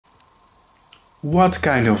What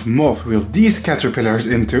kind of moth will these caterpillars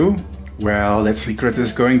into? Well, that secret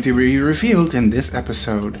is going to be revealed in this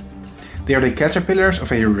episode. They are the caterpillars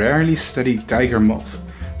of a rarely studied tiger moth,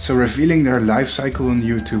 so revealing their life cycle on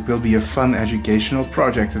YouTube will be a fun educational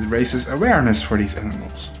project that raises awareness for these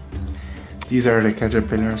animals. These are the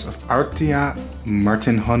caterpillars of Arctia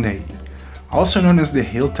martinhoneyi, also known as the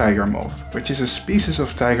hill tiger moth, which is a species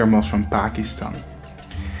of tiger moth from Pakistan.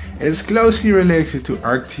 It is closely related to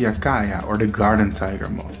Arctia or the garden tiger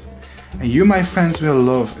moth, and you, my friends, will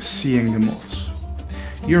love seeing the moths.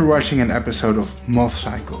 You're watching an episode of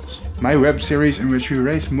MothCycles, my web series in which we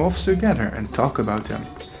raise moths together and talk about them.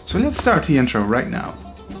 So let's start the intro right now.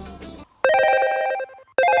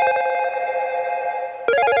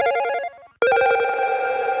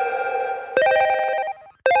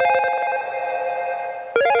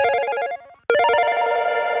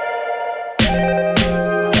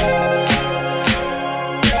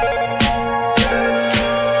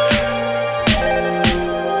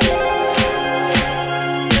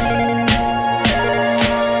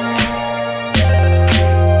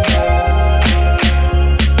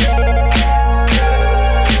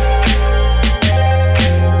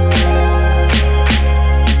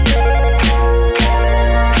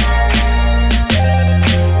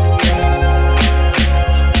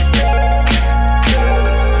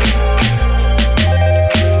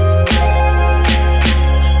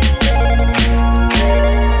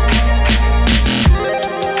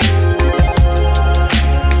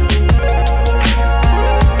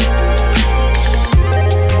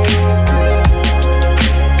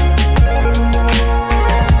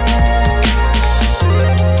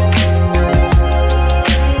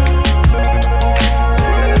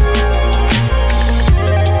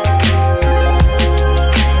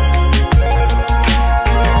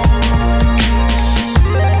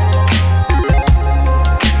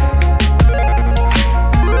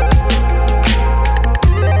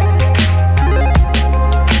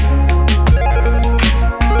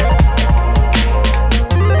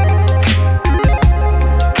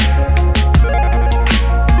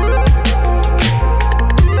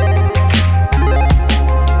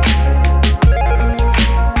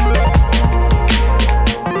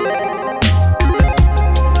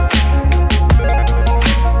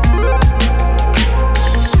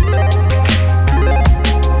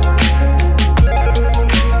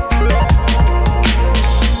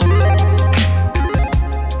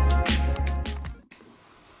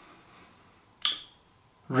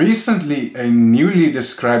 Recently, a newly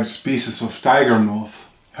described species of tiger moth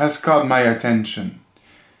has caught my attention.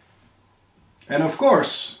 And of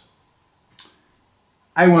course,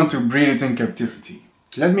 I want to breed it in captivity.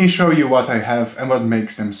 Let me show you what I have and what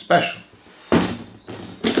makes them special.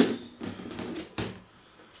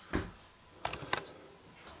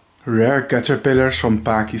 Rare caterpillars from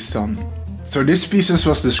Pakistan. So this species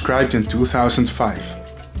was described in 2005.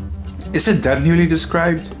 Is it that newly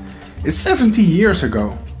described? It's 70 years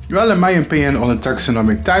ago. Well, in my opinion, on a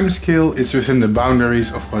taxonomic timescale, it's within the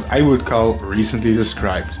boundaries of what I would call recently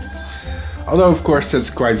described. Although of course that's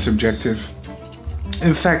quite subjective.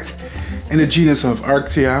 In fact, in the genus of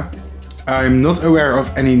Arctia, I'm not aware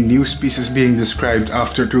of any new species being described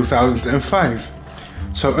after 2005.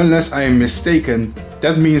 So unless I am mistaken,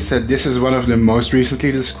 that means that this is one of the most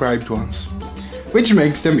recently described ones. Which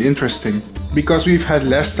makes them interesting, because we've had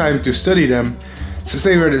less time to study them since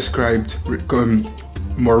they were described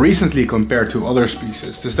more recently compared to other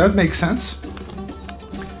species. Does that make sense?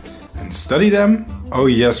 And study them? Oh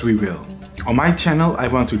yes, we will. On my channel I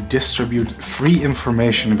want to distribute free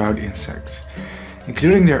information about insects,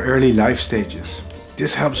 including their early life stages.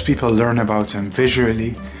 This helps people learn about them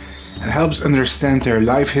visually and helps understand their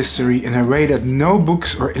life history in a way that no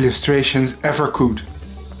books or illustrations ever could.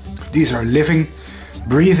 These are living,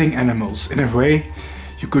 breathing animals in a way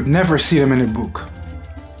you could never see them in a book.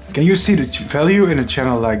 Can you see the value in a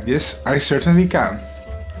channel like this? I certainly can.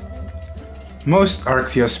 Most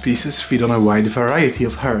Arctia species feed on a wide variety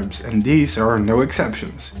of herbs, and these are no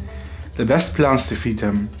exceptions. The best plants to feed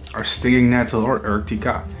them are stinging nettle or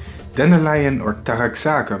urtica, dandelion or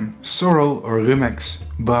taraxacum, sorrel or rumex,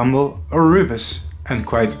 bramble or rubus, and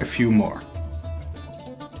quite a few more.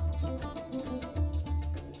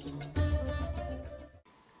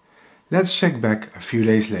 Let's check back a few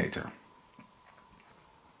days later.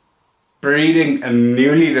 Breeding a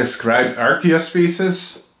newly described Arctia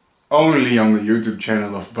species? Only on the YouTube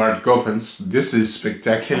channel of Bart Coppens. This is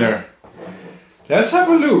spectacular. Let's have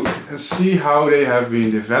a look and see how they have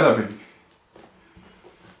been developing.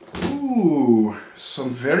 Ooh,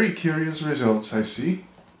 some very curious results I see.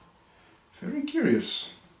 Very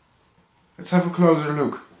curious. Let's have a closer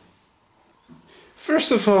look.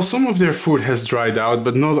 First of all, some of their food has dried out,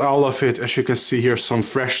 but not all of it. As you can see here, some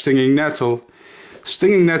fresh stinging nettle.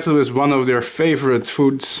 Stinging nettle is one of their favorite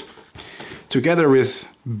foods, together with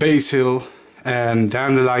basil and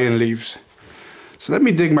dandelion leaves. So let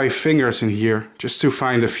me dig my fingers in here just to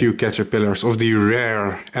find a few caterpillars of the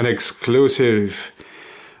rare and exclusive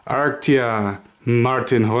Arctia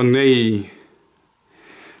martinhoneyi.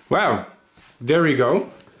 Wow, there we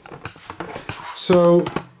go. So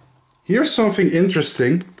here's something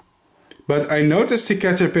interesting, but I noticed the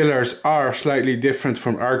caterpillars are slightly different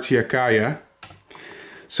from Arctia.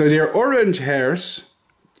 So their orange hairs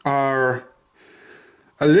are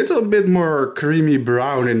a little bit more creamy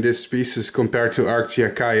brown in this species compared to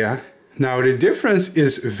Arctia. Now the difference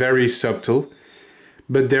is very subtle,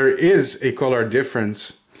 but there is a color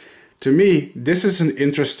difference. To me, this is an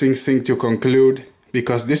interesting thing to conclude,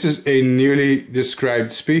 because this is a newly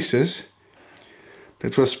described species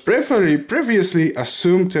that was previously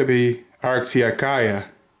assumed to be Arctia.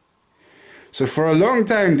 So for a long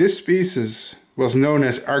time this species was known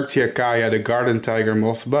as Arctia, the garden tiger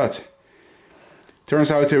moth, but turns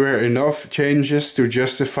out there were enough changes to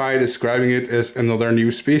justify describing it as another new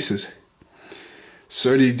species.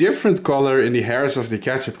 So the different color in the hairs of the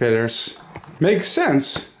caterpillars makes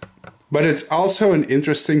sense, but it's also an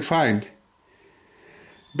interesting find.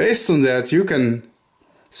 Based on that, you can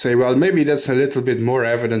say, well, maybe that's a little bit more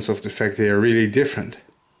evidence of the fact they are really different.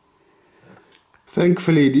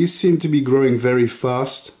 Thankfully, these seem to be growing very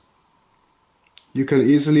fast. You can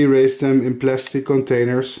easily raise them in plastic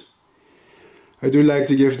containers. I do like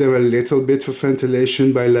to give them a little bit of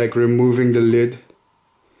ventilation by removing the lid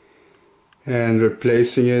and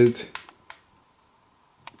replacing it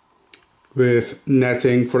with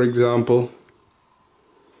netting, for example.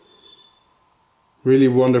 Really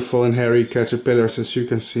wonderful and hairy caterpillars, as you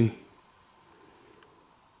can see.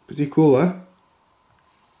 Pretty cool, huh?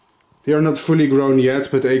 They are not fully grown yet,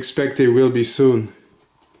 but I expect they will be soon.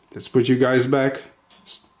 Let's put you guys back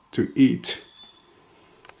to eat.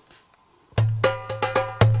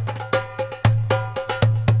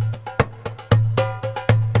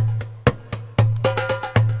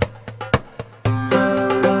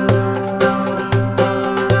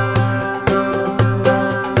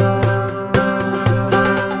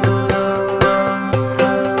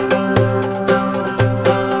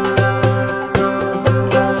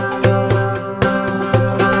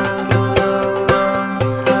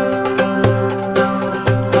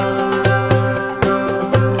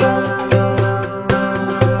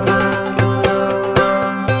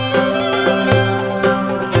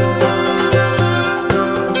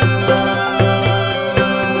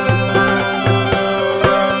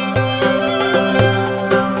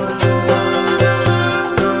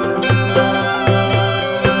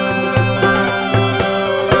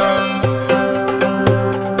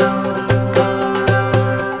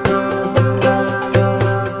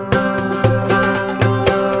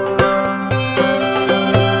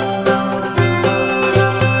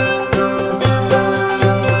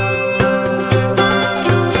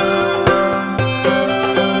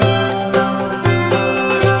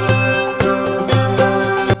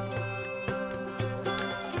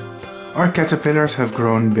 Our caterpillars have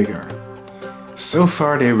grown bigger. So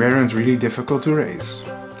far they weren't really difficult to raise.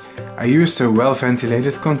 I used a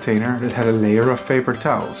well-ventilated container that had a layer of paper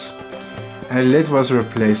towels, and the lid was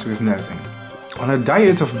replaced with netting. On a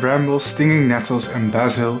diet of brambles, stinging nettles and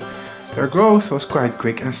basil, their growth was quite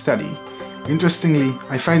quick and steady. Interestingly,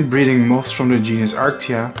 I find breeding moths from the genus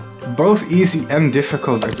Arctia both easy and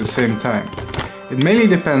difficult at the same time. It mainly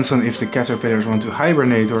depends on if the caterpillars want to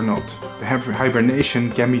hibernate or not. The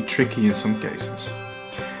hibernation can be tricky in some cases.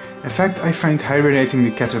 In fact, I find hibernating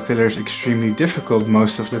the caterpillars extremely difficult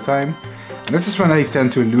most of the time, and that is when I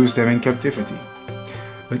tend to lose them in captivity.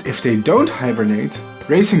 But if they don't hibernate,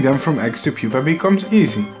 raising them from eggs to pupa becomes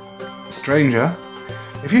easy. Strange, huh?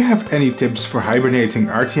 If you have any tips for hibernating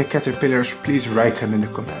Arctia caterpillars, please write them in the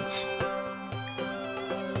comments.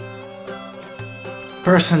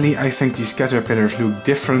 Personally, I think these caterpillars look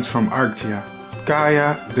different from Arctia,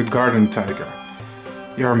 the garden tiger.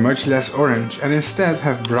 They are much less orange and instead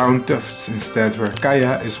have brown tufts instead, where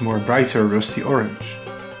Kaya is more brighter rusty orange.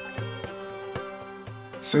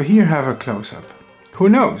 So here have a close-up. Who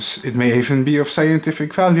knows, it may even be of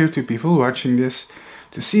scientific value to people watching this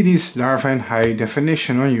to see these larvae in high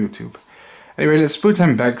definition on YouTube. Anyway, let's put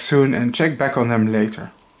them back soon and check back on them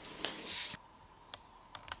later.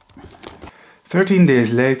 13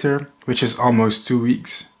 days later, which is almost 2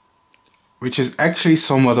 weeks, which is actually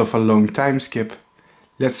somewhat of a long time skip.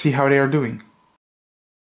 Let's see how they are doing.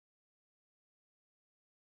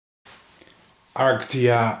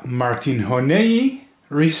 Arctia martinhoneyi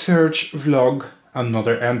research vlog,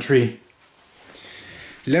 another entry.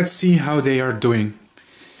 Let's see how they are doing.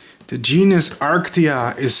 The genus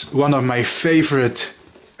Arctia is one of my favorite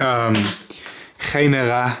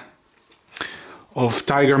genera of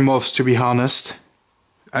tiger moths, to be honest.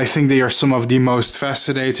 I think they are some of the most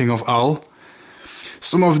fascinating of all.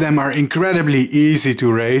 Some of them are incredibly easy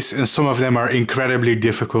to raise and some of them are incredibly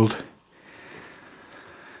difficult.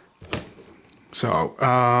 So,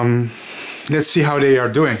 let's see how they are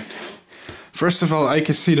doing. First of all, I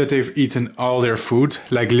can see that they've eaten all their food,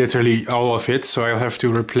 like literally all of it, so I'll have to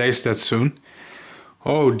replace that soon.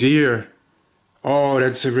 Oh dear. Oh,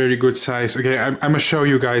 that's a very good size. Okay, I'm gonna show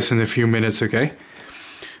you guys in a few minutes, okay?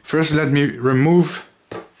 First, let me remove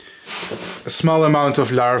a small amount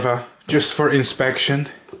of larvae, just for inspection.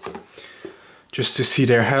 Just to see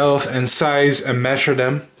their health and size and measure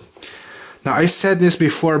them. Now, I said this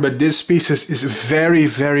before, but this species is very,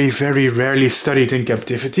 very, very rarely studied in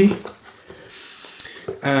captivity.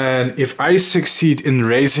 And if I succeed in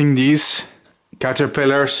raising these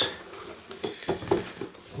caterpillars,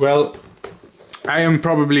 well, I am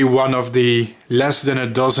probably one of the less than a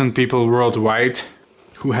dozen people worldwide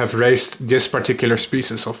who have raised this particular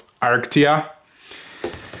species of Arctia.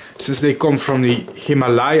 Since they come from the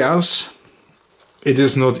Himalayas, it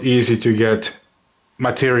is not easy to get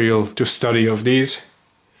material to study of these.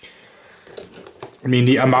 I mean,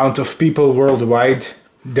 the amount of people worldwide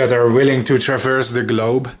that are willing to traverse the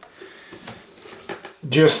globe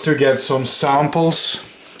just to get some samples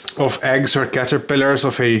of eggs or caterpillars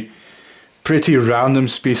of a pretty random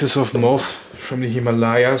species of moth from the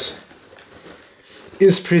Himalayas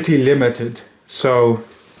is pretty limited. So,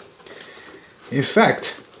 in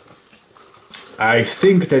fact, I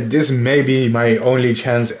think that this may be my only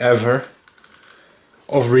chance ever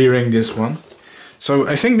of rearing this one. So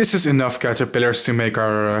I think this is enough caterpillars to make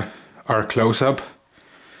our close-up.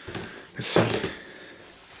 Let's see.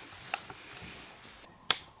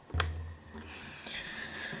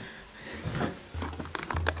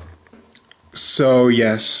 So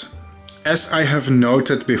yes, as I have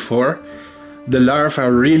noted before, the larvae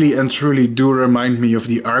really and truly do remind me of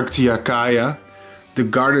the Arctia kaya, the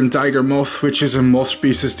garden tiger moth, which is a moth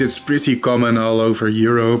species that's pretty common all over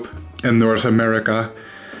Europe and North America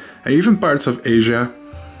and even parts of Asia.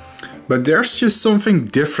 But there's just something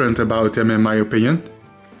different about them, in my opinion.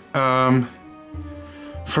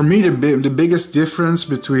 For me, the biggest difference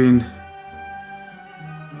between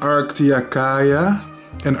Arctia kaya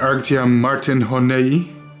and Arctia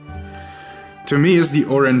martinhoneyi to me is the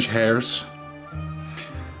orange hairs.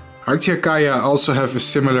 Arctia kaya also have a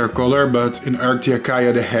similar color, but in Arctia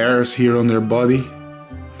kaya the hairs here on their body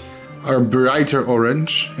are brighter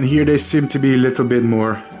orange, and here they seem to be a little bit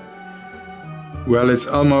more, well, it's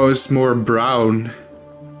almost more brown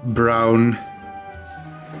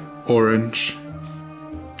orange,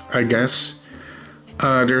 I guess.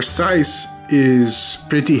 Their size is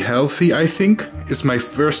pretty healthy, I think. It's my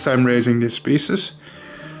first time raising this species,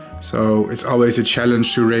 so it's always a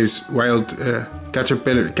challenge to raise wild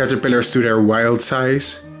caterpillars to their wild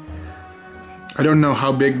size. I don't know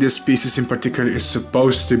how big this species in particular is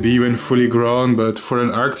supposed to be when fully grown, but for an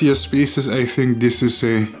Arctia species I think this is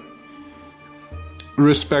a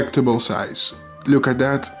respectable size. Look at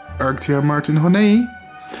that, Arctia martinhoneyi.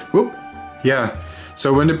 Whoop. Yeah,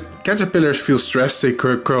 so when the caterpillars feel stressed they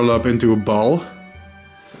curl up into a ball.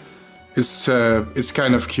 It's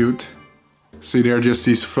kind of cute. See, they're just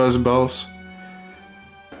these fuzz balls.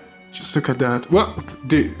 Just look at that. Well,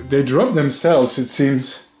 they drop themselves, it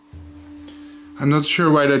seems. I'm not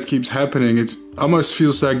sure why that keeps happening. It almost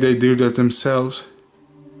feels like they do that themselves.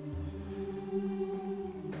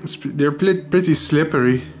 They're pretty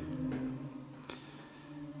slippery.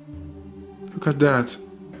 Look at that.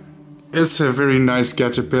 It's a very nice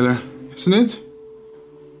caterpillar, isn't it?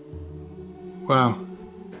 Wow.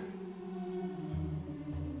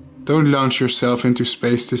 Don't launch yourself into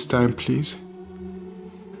space this time, please.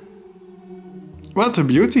 What a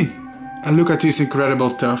beauty! And look at these incredible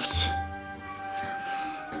tufts.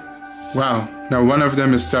 Wow, now one of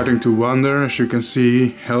them is starting to wander, as you can see,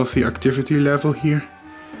 healthy activity level here.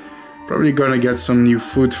 Probably gonna get some new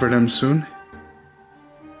food for them soon.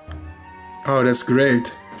 Oh, that's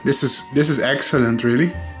great. This is excellent,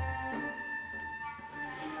 really.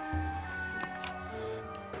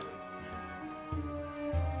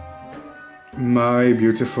 My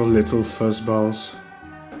beautiful little fuzzballs.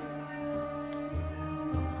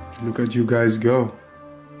 Look at you guys go.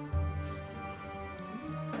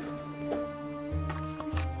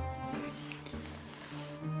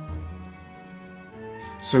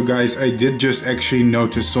 So guys, I did just actually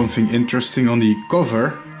notice something interesting on the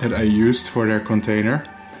cover that I used for their container.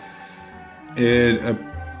 It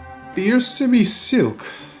appears to be silk.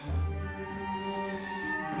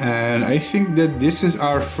 And I think that this is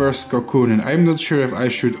our first cocoon, and I'm not sure if I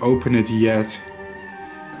should open it yet.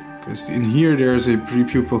 Because in here there's a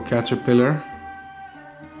prepupal caterpillar.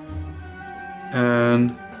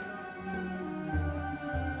 And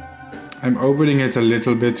I'm opening it a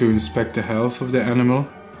little bit to inspect the health of the animal.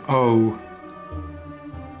 Oh,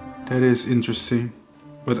 that is interesting.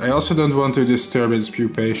 But I also don't want to disturb its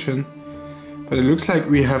pupation. But it looks like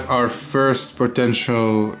we have our first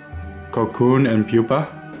potential cocoon and pupa.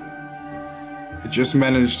 It just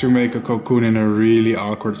managed to make a cocoon in a really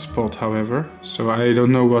awkward spot, however. So I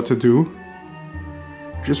don't know what to do.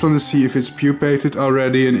 Just want to see if it's pupated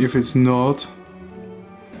already, and if it's not,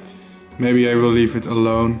 maybe I will leave it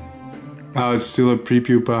alone. Oh, it's still a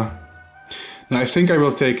prepupa. Now I think I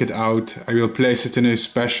will take it out. I will place it in a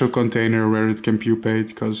special container where it can pupate,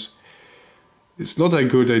 because it's not a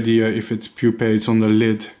good idea if it pupates on the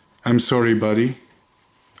lid. I'm sorry, buddy.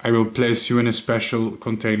 I will place you in a special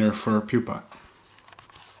container for pupa.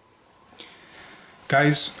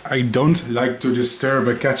 Guys, I don't like to disturb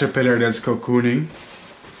a caterpillar that's cocooning,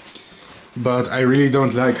 but I really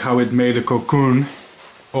don't like how it made a cocoon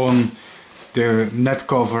on the net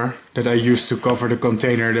cover that I used to cover the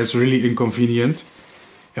container. That's really inconvenient.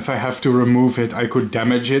 If I have to remove it, I could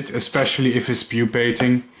damage it, especially if it's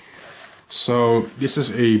pupating. So this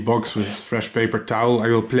is a box with fresh paper towel. I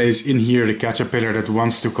will place in here the caterpillar that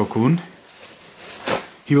wants to cocoon.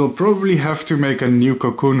 He will probably have to make a new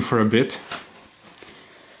cocoon for a bit.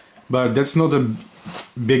 But that's not a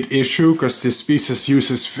big issue, because this species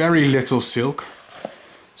uses very little silk.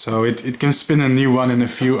 So it can spin a new one in a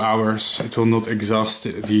few hours. It will not exhaust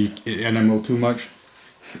the animal too much.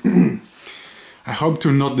 I hope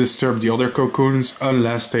to not disturb the other cocoons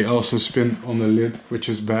unless they also spin on the lid, which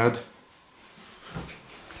is bad.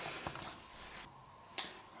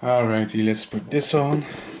 Alrighty, let's put this on.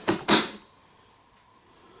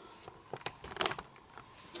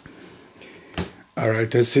 Alright,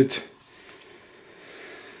 that's it.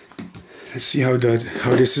 Let's see how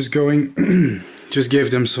this is going. Just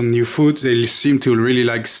gave them some new food. They seem to really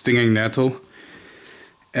like stinging nettle.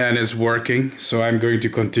 And it's working, so I'm going to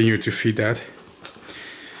continue to feed that.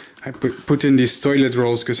 I put in these toilet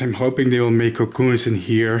rolls because I'm hoping they will make cocoons in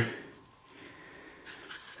here.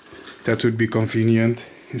 That would be convenient,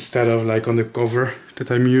 instead of like on the cover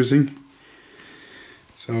that I'm using.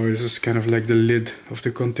 So this is kind of like the lid of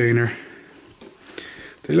the container.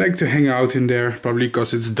 They like to hang out in there, probably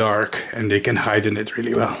because it's dark and they can hide in it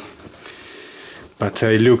really well. But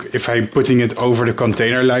look, if I'm putting it over the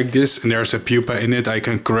container like this and there's a pupa in it, I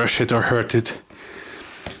can crush it or hurt it.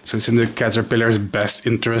 So it's in the caterpillar's best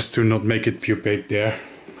interest to not make it pupate there.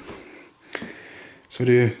 So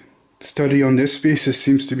the study on this species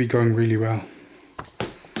seems to be going really well.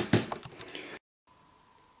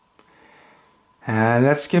 And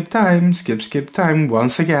let's skip time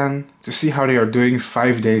once again to see how they are doing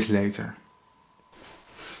 5 days later.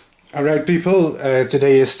 Alright people,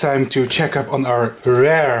 today is time to check up on our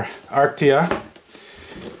rare Arctia.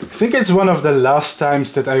 I think it's one of the last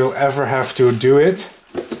times that I will ever have to do it.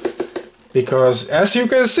 Because as you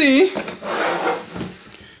can see,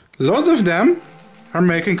 lots of them are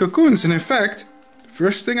making cocoons. And in fact, the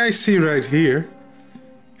first thing I see right here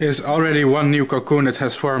is already one new cocoon that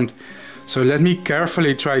has formed. So let me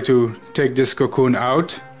carefully try to take this cocoon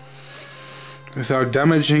out without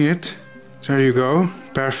damaging it. There you go.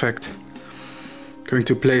 Perfect. Going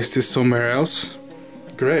to place this somewhere else.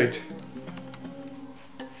 Great.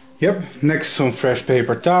 Yep, next some fresh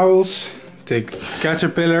paper towels. Take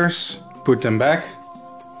caterpillars, put them back.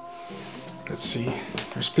 Let's see.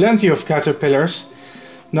 There's plenty of caterpillars.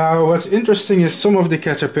 Now what's interesting is some of the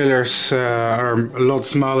caterpillars are a lot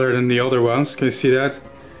smaller than the other ones. Can you see that?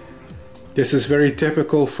 This is very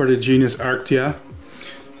typical for the genus Arctia.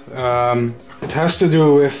 It has to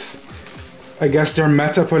do with, I guess, their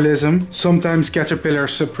metabolism. Sometimes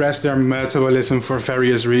caterpillars suppress their metabolism for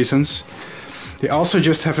various reasons. They also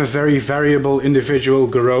just have a very variable individual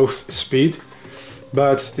growth speed.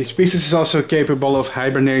 But the species is also capable of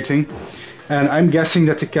hibernating. And I'm guessing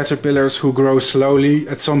that the caterpillars who grow slowly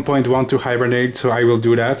at some point want to hibernate, so I will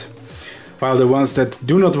do that. While the ones that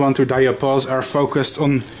do not want to diapause are focused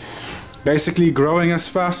on basically growing as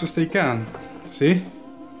fast as they can. See?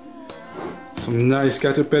 Some nice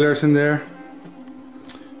caterpillars in there.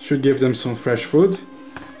 Should give them some fresh food.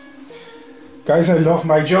 Guys, I love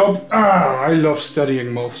my job. I love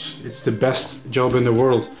studying moths. It's the best job in the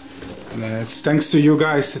world. And it's thanks to you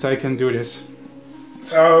guys that I can do this.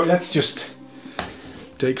 So let's just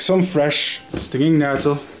take some fresh stinging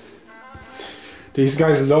nettle. These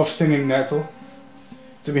guys love stinging nettle.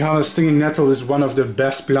 To be honest, stinging nettle is one of the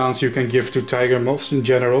best plants you can give to tiger moths in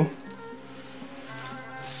general.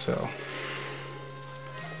 So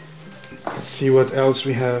let's see what else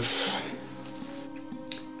we have.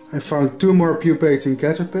 I found 2 more pupating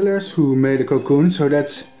caterpillars who made a cocoon, so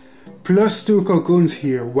that's plus 2 cocoons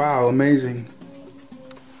here. Wow, amazing.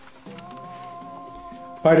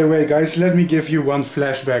 By the way guys, let me give you one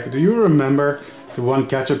flashback. Do you remember the one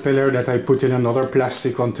caterpillar that I put in another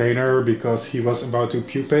plastic container because he was about to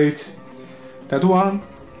pupate? That one?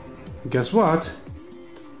 Guess what?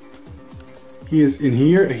 He is in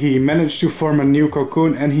here, he managed to form a new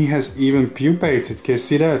cocoon and he has even pupated. Can you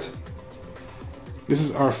see that? This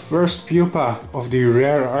is our first pupa of the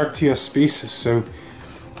rare Arctia species.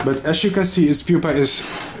 But as you can see, its pupa is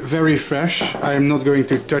very fresh. I am not going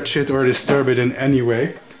to touch it or disturb it in any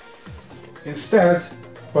way. Instead,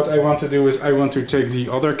 what I want to do is I want to take the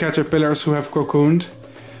other caterpillars who have cocooned,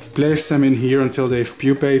 place them in here until they've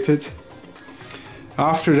pupated.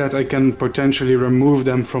 After that I can potentially remove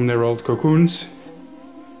them from their old cocoons.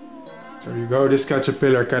 There you go, this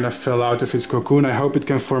caterpillar kind of fell out of its cocoon. I hope it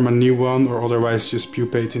can form a new one or otherwise just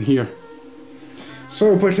pupate in here.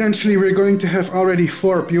 So potentially we're going to have already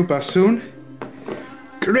 4 pupas soon.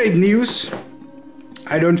 Great news!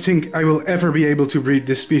 I don't think I will ever be able to breed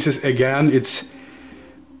this species again. It's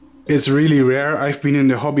really rare. I've been in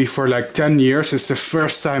the hobby for like 10 years. It's the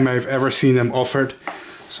first time I've ever seen them offered.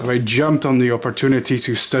 So I jumped on the opportunity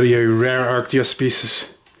to study a rare Arctia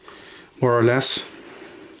species, more or less.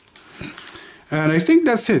 And I think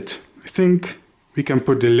that's it. I think we can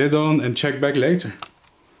put the lid on and check back later.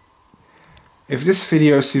 If this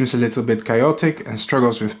video seems a little bit chaotic and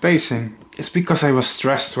struggles with pacing, it's because I was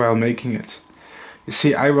stressed while making it. You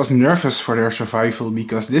see, I was nervous for their survival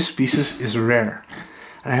because this species is rare.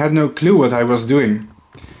 And I had no clue what I was doing.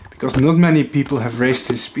 Because not many people have raised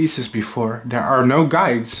this species before, there are no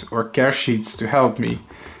guides or care sheets to help me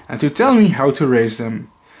and to tell me how to raise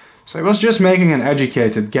them. So I was just making an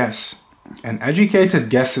educated guess. And educated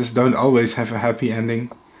guesses don't always have a happy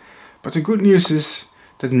ending. But the good news is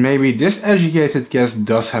that maybe this educated guess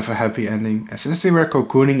does have a happy ending, and since they were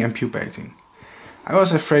cocooning and pupating. I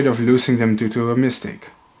was afraid of losing them due to a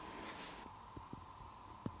mistake.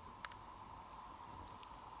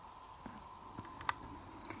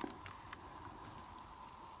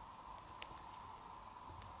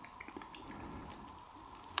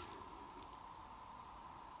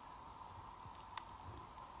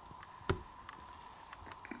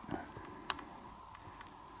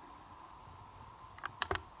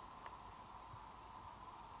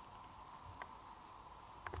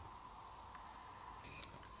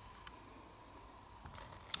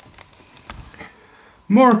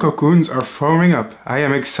 More cocoons are forming up. I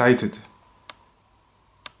am excited.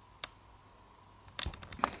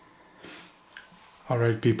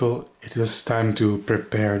 Alright people, it is time to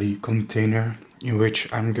prepare the container in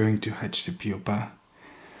which I'm going to hatch the pupa.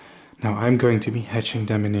 Now I'm going to be hatching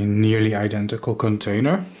them in a nearly identical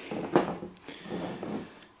container,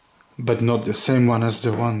 but not the same one as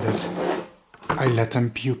the one that I let them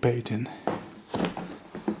pupate in.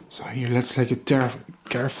 So here, let's take a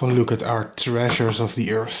careful look at our treasures of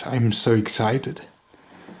the earth. I'm so excited.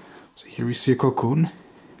 So here we see a cocoon.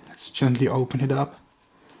 Let's gently open it up.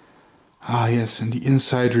 Ah yes, and the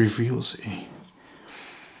inside reveals a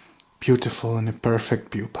beautiful and a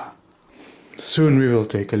perfect pupa. Soon we will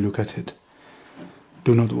take a look at it.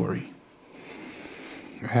 Do not worry.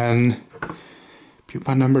 And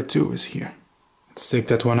pupa number 2 is here. Let's take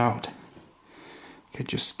that one out. Okay,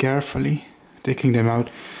 just carefully taking them out.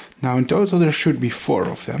 Now in total there should be 4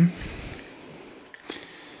 of them.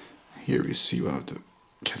 Here we see one of the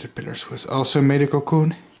caterpillars who has also made a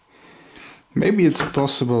cocoon. Maybe it's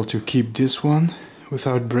possible to keep this one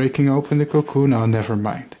without breaking open the cocoon. Oh, never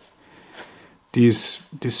mind. This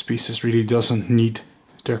species really doesn't need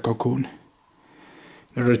their cocoon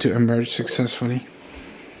in order to emerge successfully.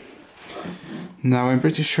 Now I'm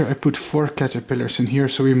pretty sure I put 4 caterpillars in here,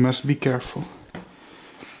 so we must be careful.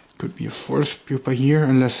 Could be a 4th pupa here,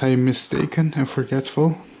 unless I am mistaken and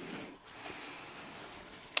forgetful.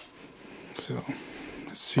 So,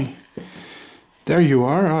 let's see. There you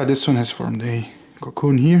are. Ah, this one has formed a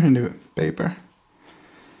cocoon here in the paper.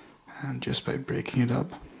 And just by breaking it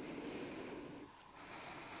up.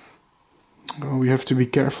 Oh, we have to be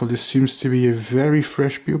careful. This seems to be a very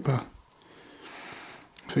fresh pupa.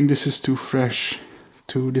 I think this is too fresh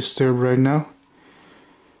to disturb right now.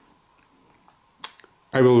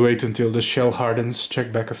 I will wait until the shell hardens,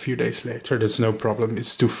 check back a few days later, that's no problem,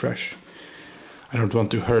 it's too fresh. I don't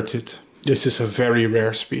want to hurt it. This is a very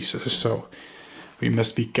rare species, so we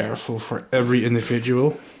must be careful for every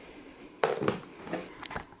individual.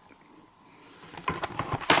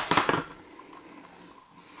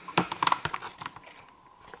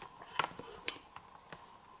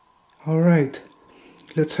 Alright,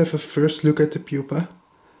 let's have a first look at the pupa.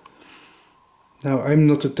 Now, I'm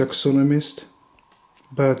not a taxonomist,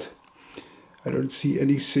 but I don't see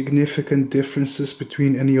any significant differences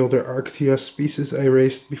between any other Arctia species I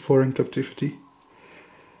raised before in captivity.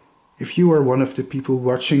 If you are one of the people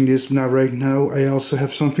watching this right now, I also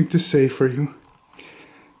have something to say for you.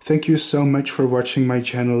 Thank you so much for watching my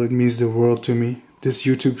channel, it means the world to me. This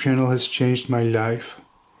YouTube channel has changed my life.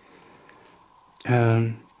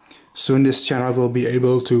 Soon this channel will be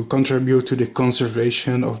able to contribute to the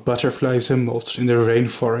conservation of butterflies and moths in the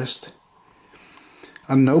rainforest.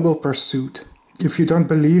 A noble pursuit. If you don't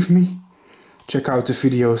believe me, check out the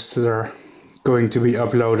videos that are going to be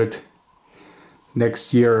uploaded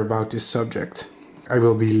next year about this subject. I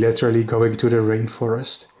will be literally going to the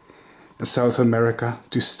rainforest in South America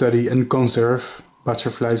to study and conserve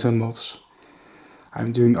butterflies and moths.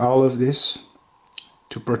 I'm doing all of this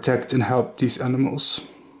to protect and help these animals.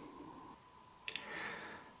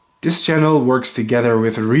 This channel works together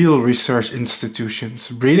with real research institutions,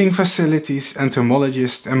 breeding facilities,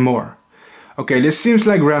 entomologists and more. Okay, this seems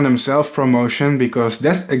like random self-promotion because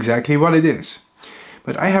that's exactly what it is.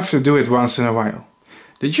 But I have to do it once in a while.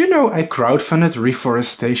 Did you know I crowdfunded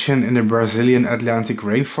reforestation in the Brazilian Atlantic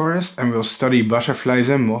rainforest and will study butterflies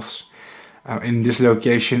and moths in this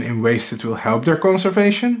location in ways that will help their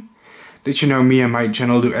conservation? Did you know me and my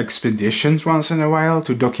channel do expeditions once in a while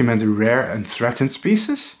to document rare and threatened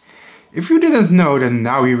species? If you didn't know, then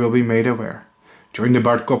now you will be made aware. Join the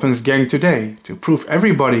Bart Coppens gang today to prove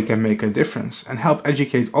everybody can make a difference and help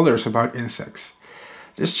educate others about insects.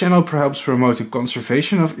 This channel helps promote the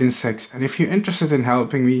conservation of insects, and if you're interested in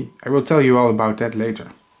helping me, I will tell you all about that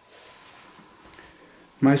later.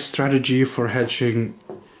 My strategy for hatching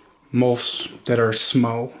moths that are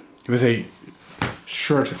small with a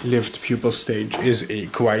short-lived pupal stage is a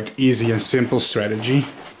quite easy and simple strategy.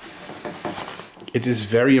 It is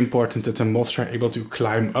very important that the moths are able to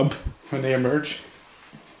climb up when they emerge.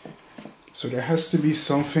 So there has to be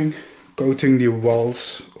something coating the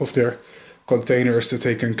walls of their containers that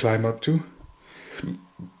they can climb up to.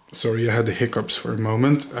 Sorry, I had the hiccups for a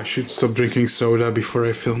moment. I should stop drinking soda before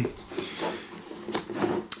I film.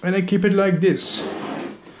 And I keep it like this.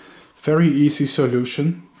 Very easy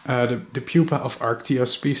solution. The pupa of Arctia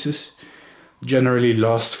species generally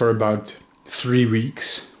last for about 3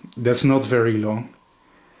 weeks. That's not very long.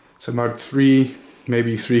 So about 3,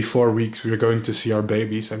 maybe 3-4 weeks we're going to see our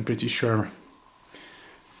babies, I'm pretty sure.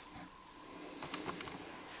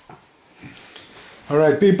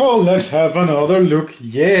 Alright people, let's have another look.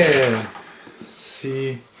 Yeah! Let's see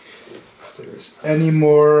if there's any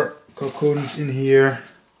more cocoons in here.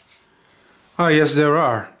 Oh yes, there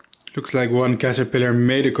are. Looks like one caterpillar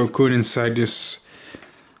made a cocoon inside this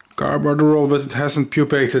cardboard roll, but it hasn't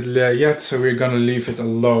pupated yet, so we're gonna leave it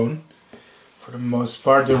alone. For the most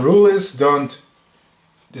part, the rule is don't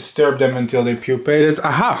disturb them until they pupated.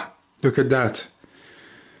 Aha! Look at that.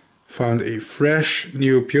 Found a fresh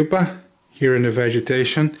new pupa here in the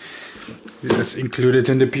vegetation. Let's include it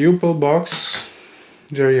in the pupal box.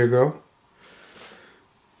 There you go.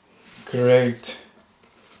 Great.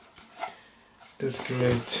 That's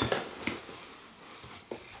great.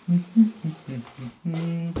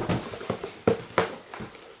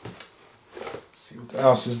 See what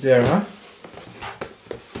else is there, huh?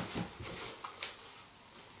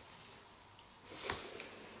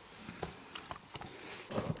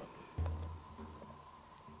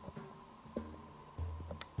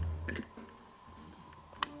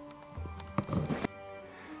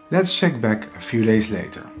 Let's check back a few days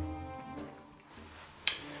later.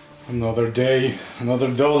 Another day,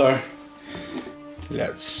 another dollar.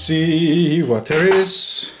 Let's see what there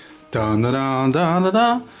is. Dun, dun, dun, dun, dun,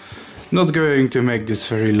 dun. Not going to make this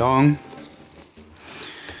very long.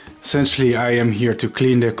 Essentially, I am here to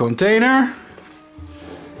clean the container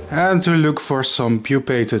and to look for some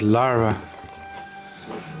pupated larvae.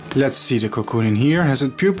 Let's see the cocoon in here. Has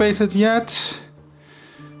it pupated yet?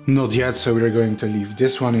 Not yet, so we're going to leave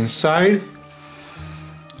this one inside.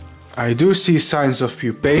 I do see signs of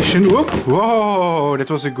pupation. Whoop! Whoa! That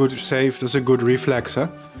was a good save. That's a good reflex, huh?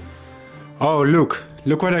 Oh, look!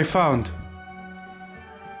 Look what I found!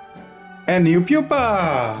 A new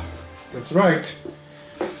pupa! That's right.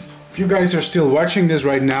 If you guys are still watching this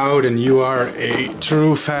right now, then you are a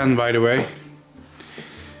true fan, by the way.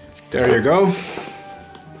 There you go.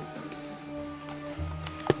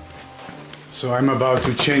 So I'm about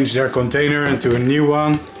to change their container into a new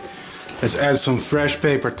one. Let's add some fresh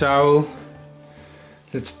paper towel.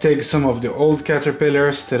 Let's take some of the old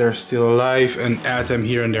caterpillars that are still alive and add them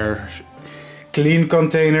here in their clean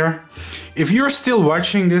container. If you're still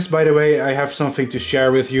watching this, by the way, I have something to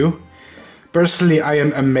share with you. Personally, I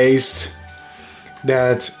am amazed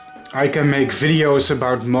that I can make videos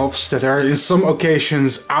about moths that are in some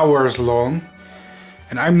occasions hours long.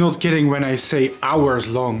 And I'm not kidding when I say hours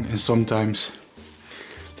long and sometimes.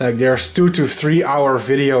 Like there's 2 to 3 hour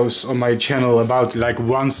videos on my channel about like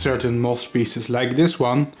one certain moth species, like this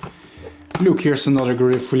one. Look, here's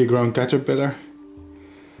another fully grown caterpillar.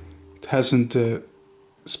 It hasn't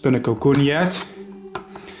spun a cocoon yet.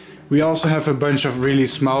 We also have a bunch of really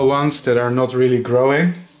small ones that are not really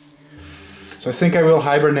growing. So I think I will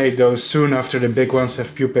hibernate those soon after the big ones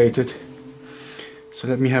have pupated. So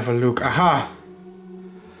let me have a look. Aha!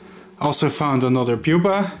 Also found another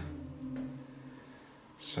pupa.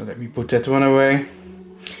 So let me put that one away.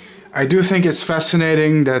 I do think it's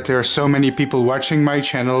fascinating that there are so many people watching my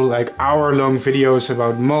channel, like hour-long videos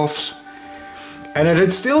about moths, and that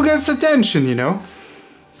it still gets attention, you know?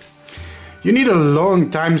 You need a long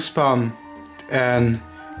time span and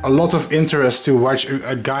a lot of interest to watch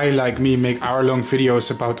a guy like me make hour-long videos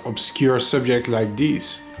about obscure subjects like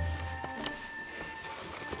these.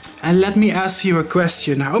 And let me ask you a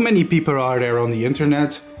question. How many people are there on the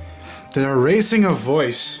internet that are raising a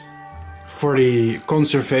voice for the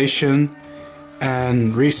conservation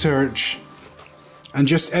and research and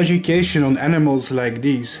just education on animals like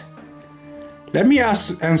these? Let me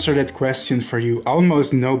answer that question for you.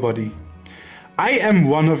 Almost nobody. I am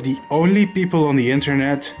one of the only people on the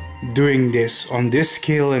internet doing this on this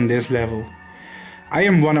scale and this level. I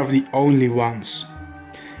am one of the only ones.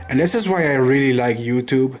 And this is why I really like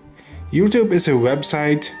YouTube. YouTube is a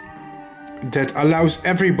website that allows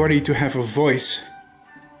everybody to have a voice.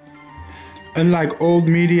 Unlike old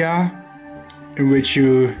media, in which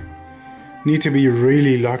you need to be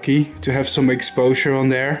really lucky to have some exposure on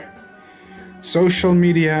there, social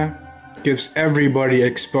media gives everybody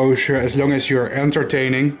exposure as long as you're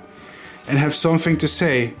entertaining and have something to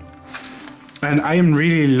say. And I am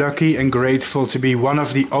really lucky and grateful to be one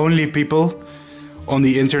of the only people on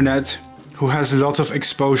the internet who has a lot of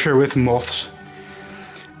exposure with moths.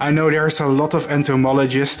 I know there's a lot of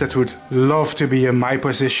entomologists that would love to be in my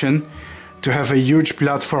position, to have a huge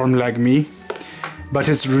platform like me, but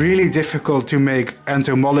it's really difficult to make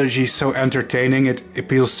entomology so entertaining it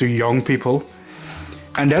appeals to young people.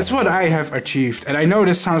 And that's what I have achieved. And I know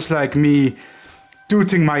this sounds like me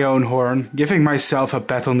tooting my own horn, giving myself a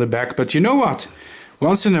pat on the back, but you know what?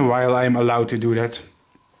 Once in a while I'm allowed to do that.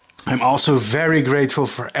 I'm also very grateful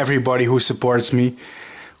for everybody who supports me,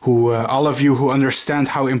 all of you who understand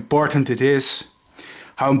how important it is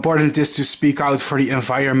to speak out for the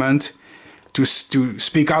environment, to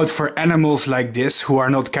speak out for animals like this who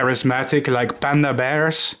are not charismatic like panda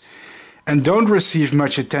bears and don't receive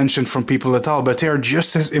much attention from people at all, but they are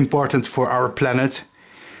just as important for our planet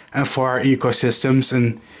and for our ecosystems.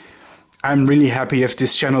 And I'm really happy if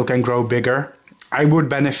this channel can grow bigger. I would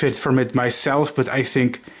benefit from it myself, but I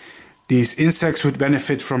think these insects would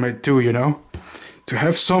benefit from it too, you know? To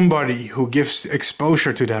have somebody who gives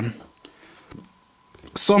exposure to them.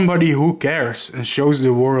 Somebody who cares and shows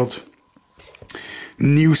the world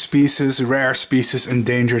new species, rare species,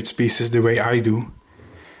 endangered species the way I do.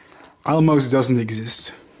 Almost doesn't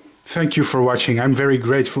exist. Thank you for watching. I'm very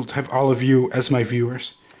grateful to have all of you as my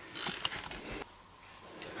viewers.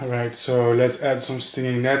 Alright, so let's add some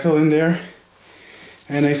stinging nettle in there.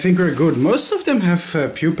 And I think we're good. Most of them have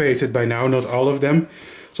pupated by now, not all of them.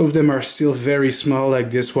 Some of them are still very small,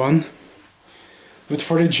 like this one. But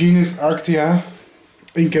for the genus Arctia,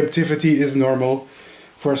 in captivity is normal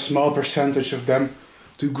for a small percentage of them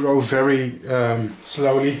to grow very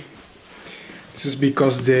slowly. This is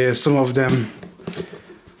because some of them,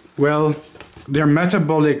 well, their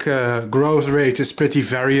metabolic growth rate is pretty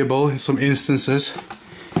variable in some instances.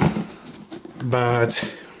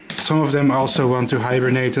 But some of them also want to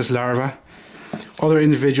hibernate as larvae. Other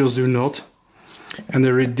individuals do not. And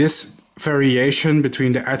this variation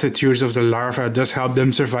between the attitudes of the larvae does help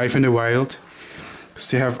them survive in the wild.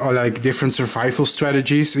 Because they have like different survival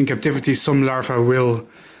strategies. In captivity, some larvae will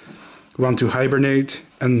want to hibernate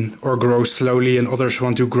or grow slowly, and others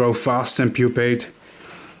want to grow fast and pupate.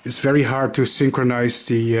 It's very hard to synchronize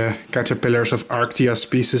the caterpillars of Arctia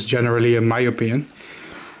species generally, in my opinion.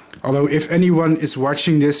 Although if anyone is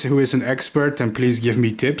watching this who is an expert, then please give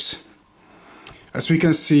me tips. As we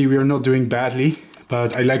can see, we are not doing badly,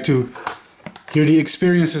 but I like to hear the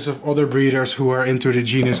experiences of other breeders who are into the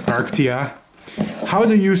genus Arctia, how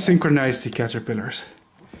do you synchronize the caterpillars?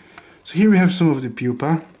 So here we have some of the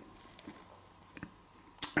pupa.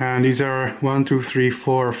 And these are 1, 2, 3,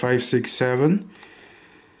 4, 5, 6, 7.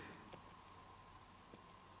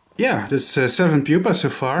 Yeah, there's 7 pupa so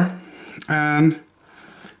far. And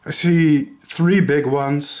I see 3 big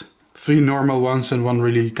ones, 3 normal ones, and 1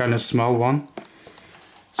 really kind of small one.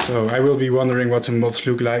 So I will be wondering what the moths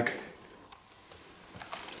look like.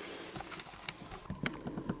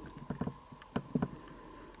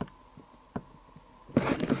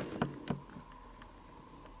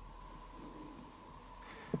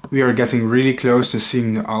 We are getting really close to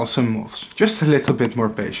seeing the awesome moths. Just a little bit more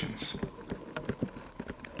patience.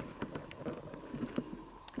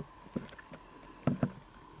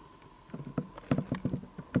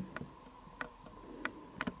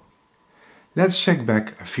 Let's check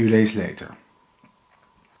back a few days later.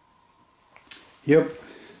 Yep,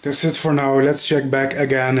 that's it for now. Let's check back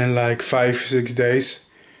again in like 5-6 days.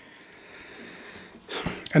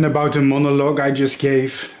 And about the monologue I just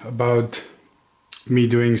gave about me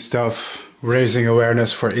doing stuff, raising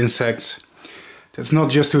awareness for insects. That's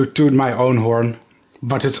not just to toot my own horn,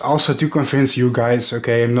 but it's also to convince you guys,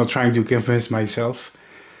 okay? I'm not trying to convince myself.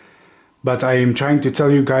 But I am trying to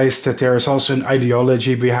tell you guys that there is also an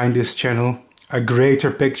ideology behind this channel. A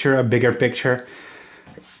greater picture, a bigger picture.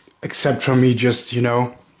 Except from me just, you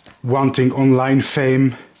know, wanting online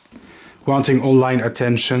fame, wanting online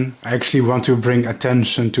attention. I actually want to bring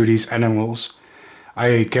attention to these animals.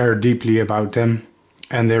 I care deeply about them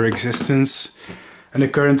and their existence and the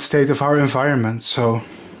current state of our environment. So,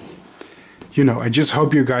 you know, I just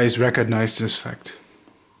hope you guys recognize this fact.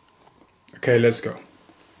 Okay, let's go.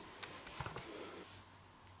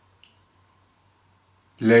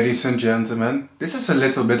 Ladies and gentlemen, this is a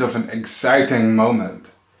little bit of an exciting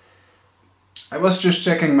moment. I was just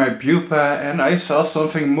checking my pupa and I saw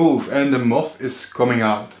something move and the moth is coming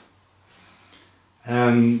out.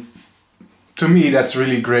 And to me that's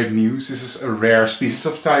really great news. This is a rare species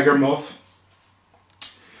of tiger moth.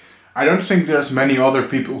 I don't think there's many other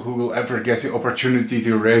people who will ever get the opportunity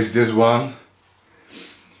to raise this one.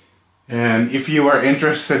 And if you are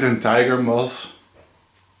interested in tiger moths,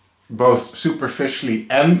 both superficially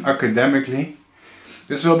and academically,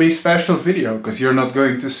 this will be a special video because you're not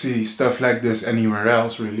going to see stuff like this anywhere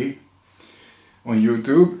else really on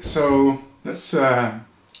YouTube. So let's have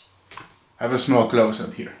a small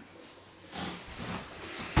close-up here.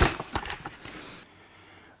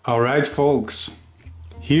 Alright folks,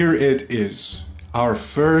 here it is, our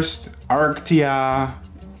first Arctia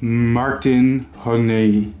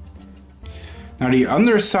martinhoneyi. Now the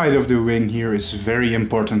underside of the wing here is very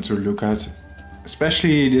important to look at,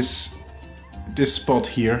 especially this spot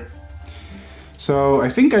here. So I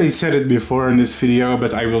think I said it before in this video,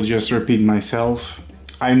 but I will just repeat myself.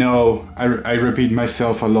 I know I repeat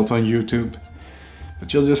myself a lot on YouTube,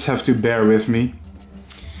 but you'll just have to bear with me.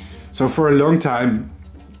 So for a long time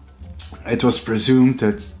it was presumed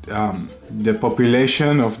that the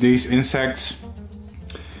population of these insects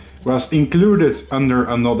was included under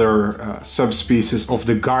another subspecies of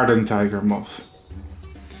the garden tiger moth.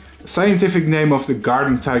 The scientific name of the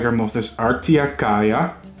garden tiger moth is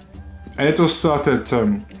Arctia, and it was thought that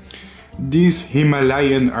these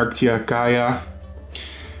Himalayan Arctia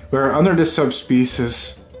were under the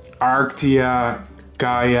subspecies Arctia,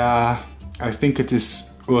 I think it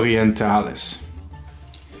is orientalis.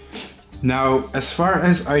 Now, as far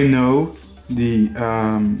as I know, the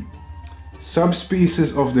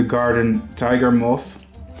subspecies of the garden tiger moth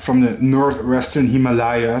from the northwestern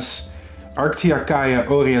Himalayas, Arctia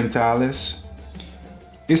orientalis,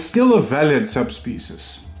 is still a valid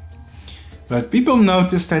subspecies. But people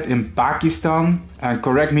noticed that in Pakistan, and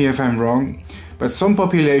correct me if I'm wrong, but some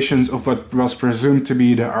populations of what was presumed to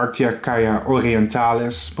be the Arctia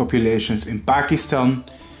orientalis populations in Pakistan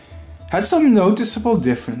had some noticeable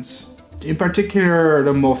difference. In particular,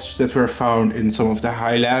 the moths that were found in some of the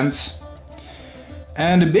highlands.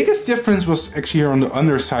 And the biggest difference was actually on the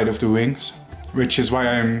underside of the wings, which is why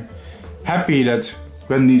I'm happy that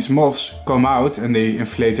when these moths come out and they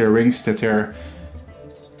inflate their wings, that the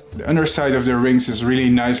underside of their wings is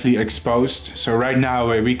really nicely exposed. So right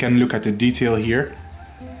now we can look at the detail here.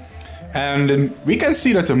 And we can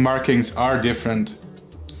see that the markings are different.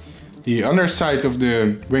 The underside of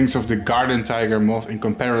the wings of the garden tiger moth in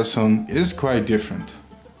comparison is quite different.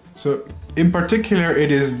 So in particular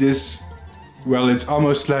it is this, well, it's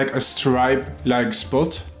almost like a stripe-like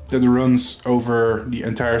spot that runs over the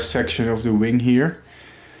entire section of the wing here.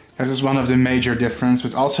 That is one of the major differences,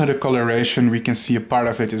 but also the coloration, we can see a part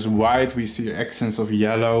of it is white, we see accents of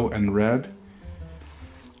yellow and red.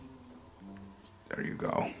 There you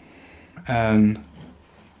go. And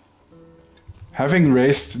Having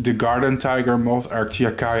raised the garden tiger Moth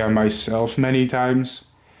Arctia myself many times,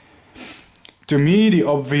 to me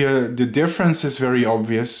the difference is very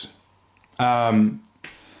obvious.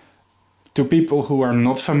 To people who are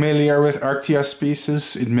not familiar with Arctia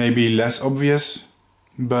species, it may be less obvious,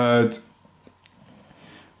 but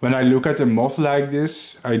when I look at a moth like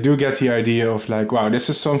this, I do get the idea of like, wow, this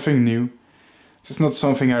is something new. This is not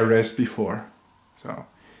something I raised before. So,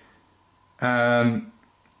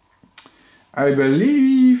 I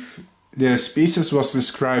believe the species was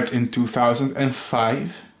described in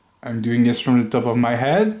 2005. I'm doing this from the top of my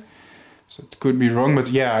head, so it could be wrong, but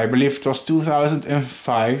yeah, I believe it was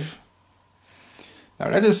 2005. Now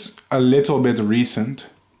that is a little bit recent.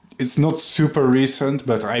 It's not super recent,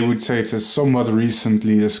 but I would say it's a somewhat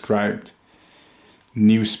recently described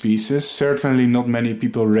new species. Certainly not many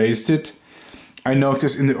people raised it. I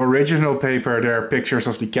noticed in the original paper there are pictures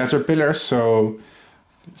of the caterpillars, so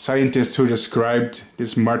scientists who described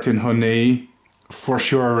this martinhoneyi for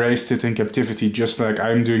sure raised it in captivity, just like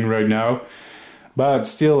I'm doing right now. But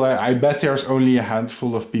still, I bet there's only a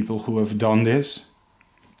handful of people who have done this,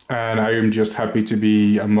 and I am just happy to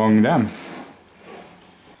be among them.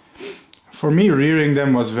 For me, rearing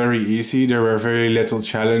them was very easy. There were very little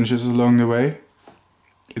challenges along the way.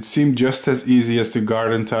 It seemed just as easy as the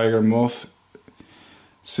garden tiger moth.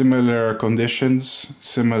 Similar conditions,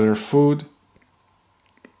 similar food.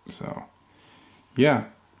 So, yeah.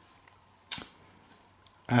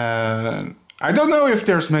 I don't know if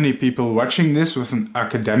there's many people watching this with an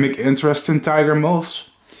academic interest in tiger moths.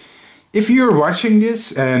 If you're watching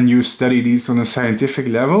this and you study these on a scientific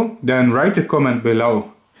level, then write a comment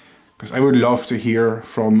below, because I would love to hear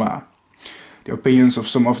from the opinions of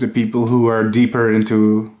some of the people who are deeper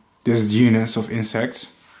into this genus of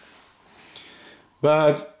insects.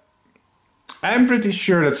 But I'm pretty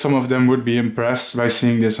sure that some of them would be impressed by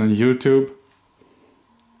seeing this on YouTube.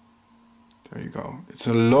 There you go. It's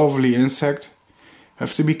a lovely insect.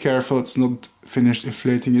 Have to be careful, it's not finished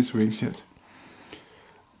inflating its wings yet.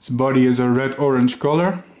 Its body is a red-orange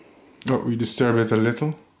color. Oh, we disturb it a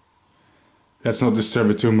little. Let's not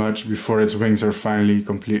disturb it too much before its wings are finally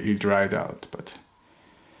completely dried out. But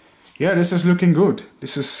yeah, this is looking good.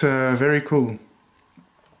 This is very cool.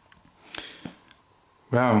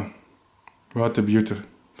 Wow, what a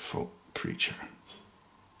beautiful creature.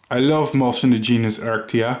 I love moths in the genus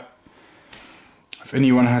Arctia. If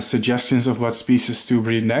anyone has suggestions of what species to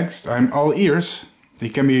breed next, I'm all ears. They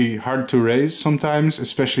can be hard to raise sometimes,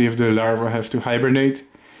 especially if the larvae have to hibernate.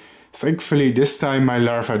 Thankfully this time my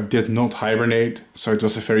larva did not hibernate, so it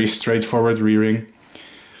was a very straightforward rearing.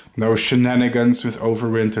 No shenanigans with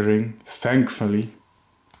overwintering, thankfully.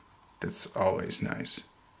 That's always nice.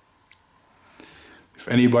 If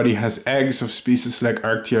anybody has eggs of species like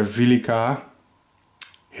Arctia vilica,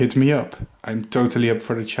 hit me up. I'm totally up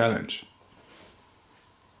for the challenge.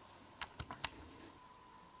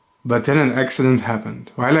 But then an accident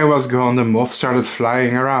happened. While I was gone, the moth started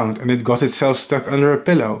flying around and it got itself stuck under a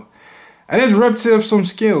pillow. And it rubbed off some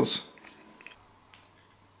scales.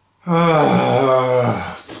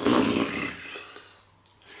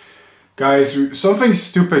 Guys, something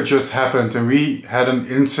stupid just happened and we had an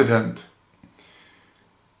incident.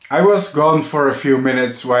 I was gone for a few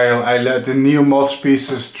minutes while I let the new moth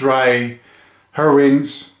species dry her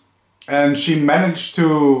wings, and she managed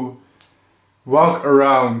to walk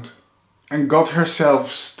around and got herself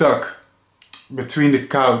stuck between the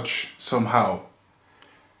couch somehow.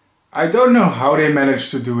 I don't know how they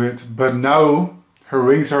managed to do it, but now her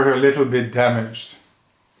wings are a little bit damaged.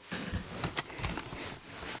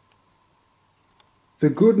 The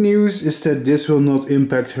good news is that this will not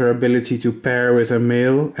impact her ability to pair with a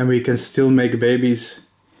male and we can still make babies.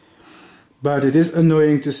 But it is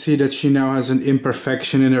annoying to see that she now has an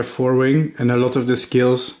imperfection in her forewing and a lot of the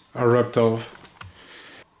scales are rubbed off.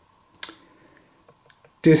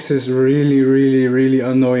 This is really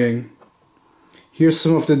annoying. Here's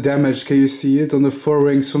some of the damage, can you see it? On the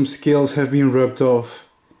forewing some scales have been rubbed off.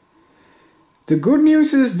 The good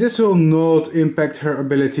news is this will not impact her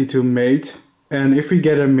ability to mate. And if we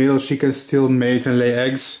get a male, she can still mate and lay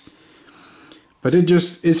eggs. But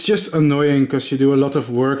it's just annoying because you do a lot of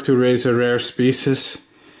work to raise a rare species.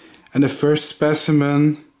 And the first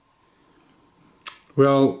specimen,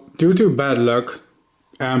 well, due to bad luck,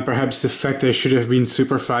 and perhaps the fact I should have been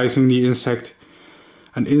supervising the insect,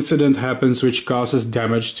 an incident happens which causes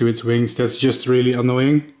damage to its wings. That's just really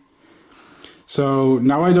annoying. So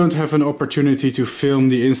now I don't have an opportunity to film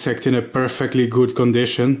the insect in a perfectly good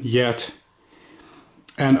condition yet.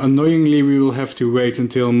 And annoyingly we will have to wait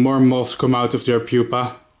until more moths come out of their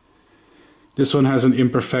pupa. This one has an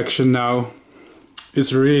imperfection now.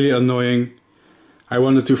 It's really annoying. I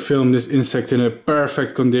wanted to film this insect in a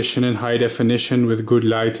perfect condition in high definition with good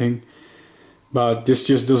lighting, but this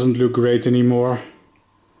just doesn't look great anymore.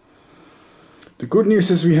 The good news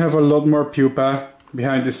is we have a lot more pupa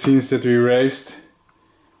behind the scenes that we raised.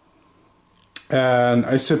 And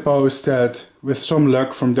I suppose that with some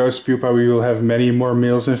luck from those pupa we will have many more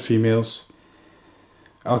males and females.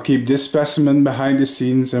 I'll keep this specimen behind the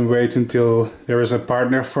scenes and wait until there is a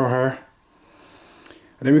partner for her.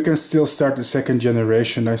 And then we can still start the second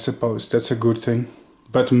generation, I suppose. That's a good thing.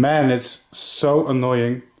 But man, it's so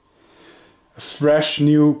annoying. A fresh,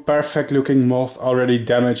 new, perfect looking moth already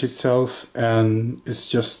damaged itself and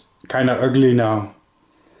it's just kinda ugly now.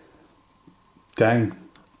 Dang.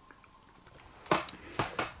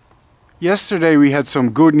 Yesterday we had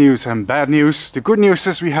some good news and bad news. The good news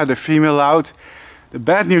is we had a female out. The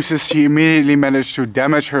bad news is she immediately managed to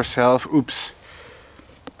damage herself. Oops.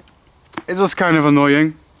 It was kind of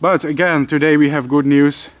annoying. But again, today we have good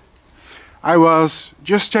news. I was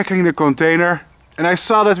just checking the container and I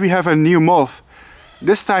saw that we have a new moth.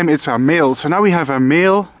 This time it's a male. So now we have a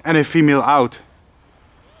male and a female out.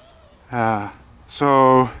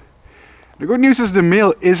 So the good news is the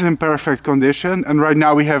male is in perfect condition and right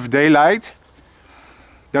now we have daylight.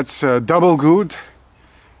 That's double good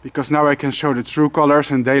because now I can show the true colors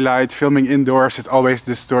in daylight. Filming indoors, it always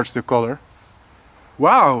distorts the color.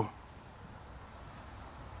 Wow!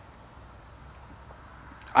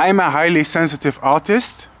 I'm a highly sensitive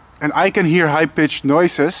autist and I can hear high-pitched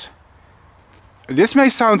noises. This may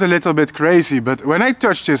sound a little bit crazy, but when I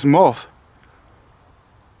touch this moth,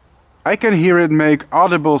 I can hear it make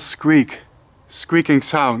audible squeaking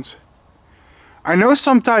sounds. I know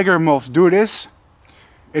some tiger moths do this.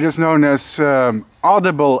 It is known as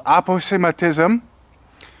audible aposematism.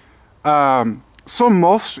 Some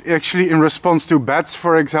moths, actually in response to bats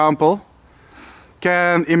for example,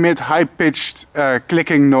 can emit high-pitched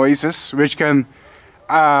clicking noises, which can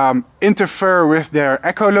interfere with their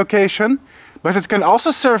echolocation, but it can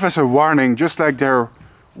also serve as a warning, just like their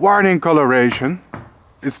warning coloration.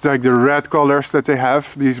 It's like the red colors that they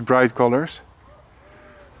have, these bright colors.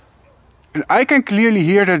 And I can clearly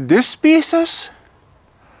hear that this species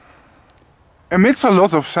emits a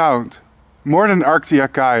lot of sound, more than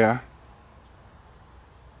Arctia.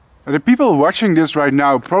 The people watching this right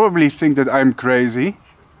now probably think that I'm crazy,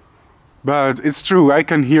 but it's true, I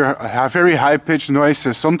can hear very high-pitched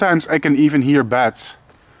noises. Sometimes I can even hear bats.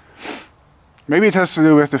 Maybe it has to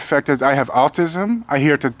do with the fact that I have autism. I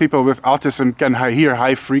hear that people with autism can hear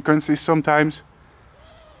high frequencies sometimes.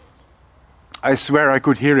 I swear I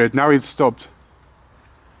could hear it, now it stopped.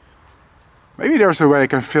 Maybe there's a way I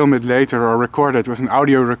can film it later or record it with an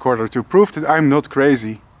audio recorder to prove that I'm not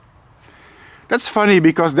crazy. That's funny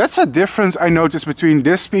because that's a difference I noticed between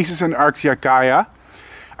this species and Arctia.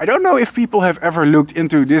 I don't know if people have ever looked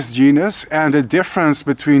into this genus and the difference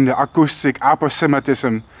between the acoustic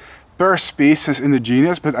aposematism per species in the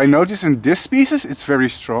genus, but I noticed in this species it's very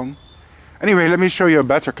strong. Anyway, let me show you a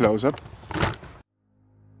better close-up.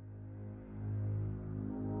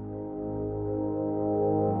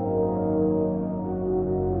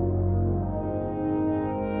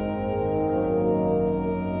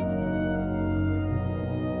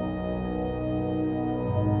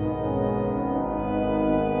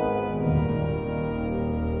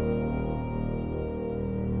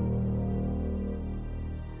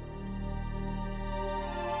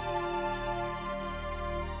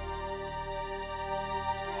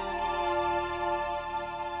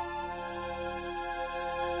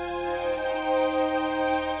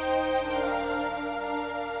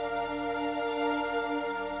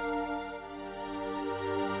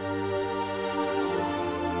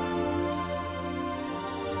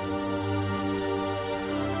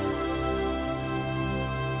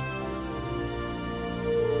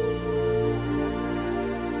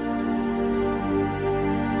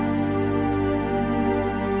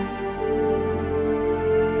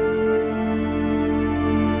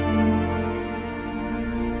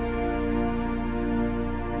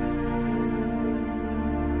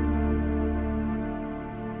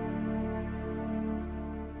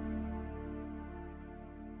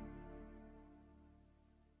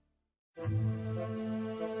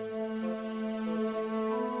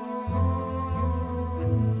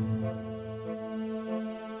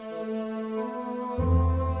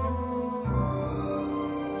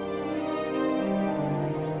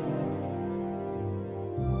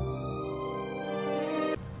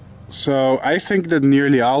 So I think that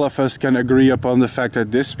nearly all of us can agree upon the fact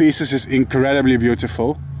that this species is incredibly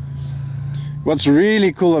beautiful. What's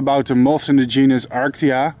really cool about the moths in the genus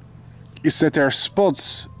Arctia is that their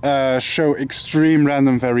spots show extreme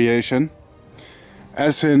random variation.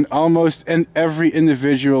 as in almost every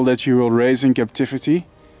individual that you will raise in captivity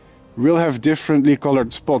will have differently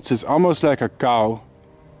colored spots. It's almost like a cow.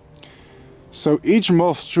 So each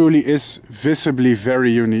moth truly is visibly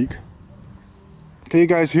very unique. Can you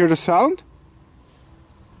guys hear the sound?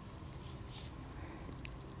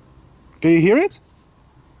 Can you hear it?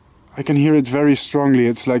 I can hear it very strongly.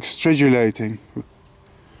 It's like stridulating.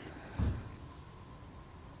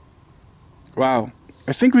 Wow.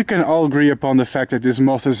 I think we can all agree upon the fact that this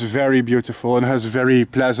moth is very beautiful and has very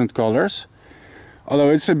pleasant colors. Although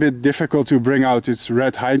it's a bit difficult to bring out its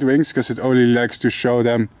red hindwings because it only likes to show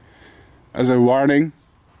them as a warning.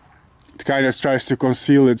 It kind of tries to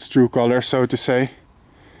conceal its true color, so to say.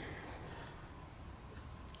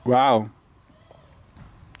 Wow.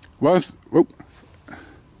 One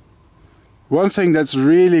thing that's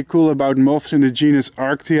really cool about moths in the genus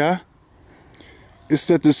Arctia is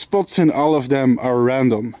that the spots in all of them are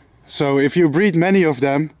random. So if you breed many of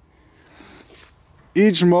them,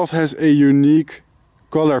 each moth has a unique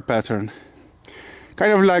color pattern.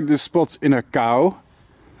 Kind of like the spots in a cow,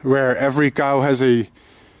 where every cow has a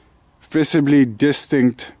visibly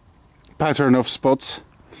distinct pattern of spots.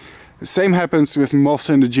 The same happens with moths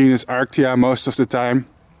in the genus Arctia most of the time.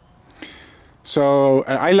 So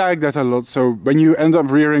I like that a lot. So when you end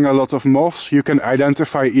up rearing a lot of moths, you can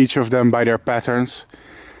identify each of them by their patterns,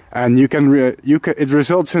 and it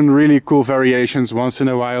results in really cool variations once in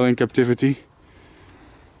a while in captivity.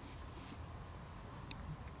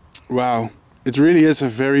 Wow, it really is a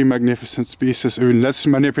very magnificent species. I mean, let's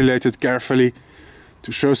manipulate it carefully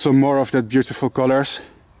to show some more of that beautiful colors.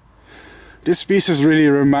 This species really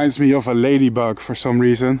reminds me of a ladybug for some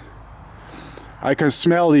reason. I can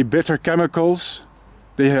smell the bitter chemicals.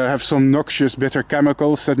 They have some noxious bitter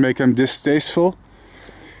chemicals that make them distasteful.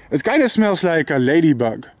 It kind of smells like a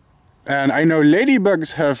ladybug. And I know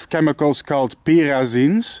ladybugs have chemicals called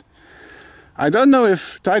pyrazines. I don't know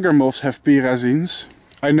if tiger moths have pyrazines.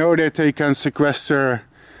 I know that they can sequester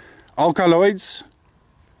alkaloids.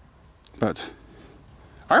 But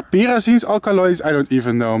are pyrazines alkaloids? I don't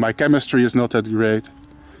even know. My chemistry is not that great.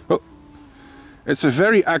 Oh, it's a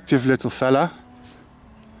very active little fella.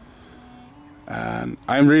 And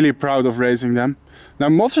I'm really proud of raising them. Now,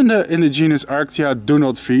 moths in the genus Arctia do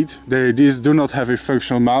not feed. These do not have a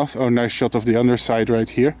functional mouth. Oh, nice shot of the underside right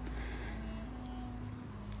here.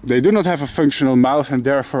 They do not have a functional mouth and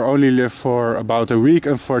therefore only live for about a week,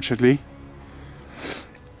 unfortunately.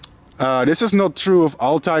 This is not true of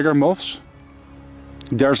all tiger moths.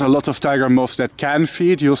 There's a lot of tiger moths that can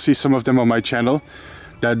feed. You'll see some of them on my channel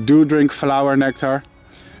that do drink flower nectar.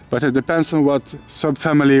 But it depends on what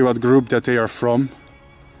subfamily, what group that they are from.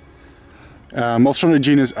 Moths from the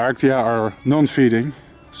genus Arctia are non-feeding,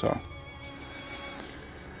 so.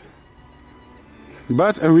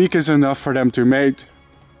 But a week is enough for them to mate,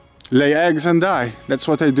 lay eggs and die. That's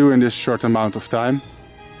what they do in this short amount of time.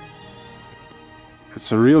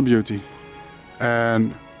 It's a real beauty.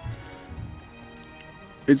 And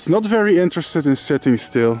it's not very interested in sitting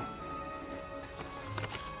still.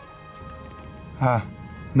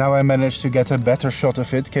 Now I managed to get a better shot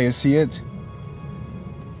of it. Can you see it?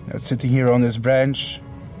 It's sitting here on this branch.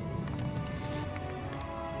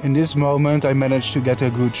 In this moment I managed to get a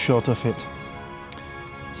good shot of it.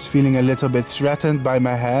 It's feeling a little bit threatened by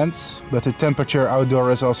my hands, but the temperature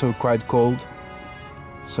outdoor is also quite cold.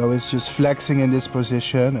 So it's just flexing in this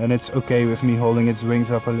position, and it's okay with me holding its wings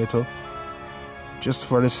up a little. Just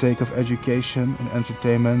for the sake of education and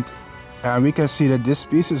entertainment. And we can see that this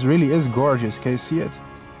species really is gorgeous. Can you see it?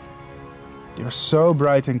 They're so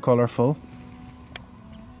bright and colorful.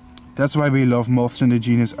 That's why we love moths in the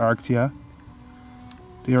genus Arctia.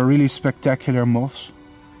 They are really spectacular moths,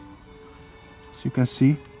 as you can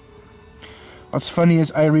see. What's funny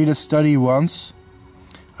is I read a study once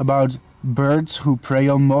about birds who prey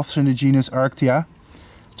on moths in the genus Arctia.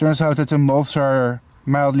 Turns out that the moths are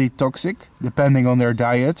mildly toxic, depending on their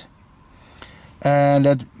diet. And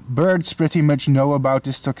that birds pretty much know about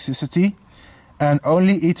this toxicity and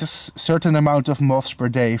only eat a certain amount of moths per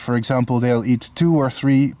day. For example, they'll eat 2 or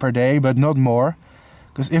 3 per day, but not more,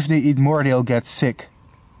 because if they eat more, they'll get sick.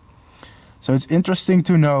 So it's interesting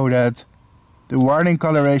to know that the warning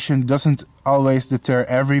coloration doesn't always deter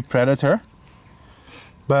every predator,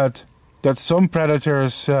 but that some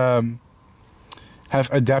predators have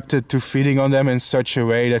adapted to feeding on them in such a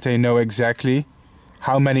way that they know exactly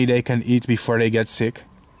how many they can eat before they get sick.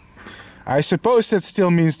 I suppose that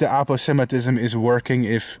still means the aposematism is working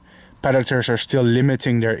if predators are still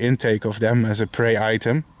limiting their intake of them as a prey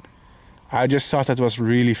item. I just thought that was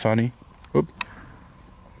really funny. Oop.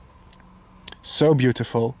 So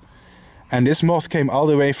beautiful. And this moth came all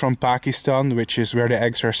the way from Pakistan, which is where the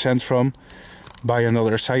eggs were sent from, by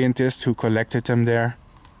another scientist who collected them there.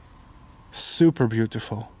 Super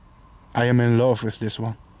beautiful. I am in love with this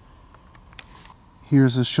one.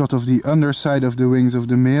 Here's a shot of the underside of the wings of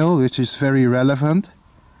the male, which is very relevant.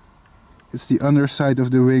 It's the underside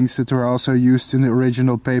of the wings that were also used in the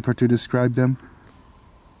original paper to describe them.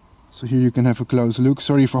 So here you can have a close look.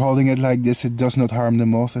 Sorry for holding it like this, it does not harm the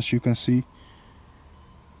moth, as you can see.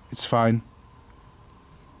 It's fine.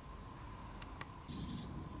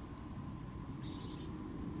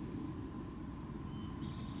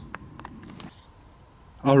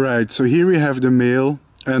 Alright, so here we have the male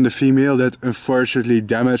and the female that unfortunately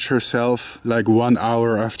damaged herself like 1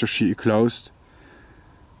 hour after she closed.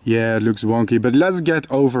 Yeah, it looks wonky, but let's get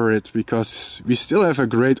over it because we still have a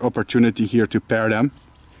great opportunity here to pair them.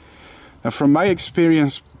 Now, from my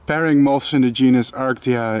experience, pairing moths in the genus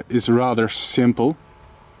Arctia is rather simple.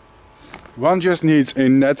 One just needs a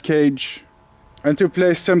net cage and to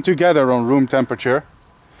place them together on room temperature.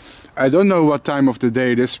 I don't know what time of the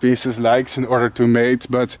day this species likes in order to mate,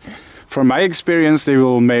 but from my experience they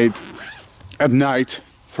will mate at night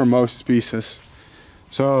for most species.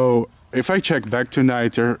 So if I check back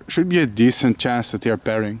tonight, there should be a decent chance that they are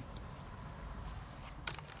pairing.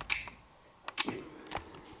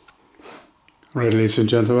 Alright, ladies and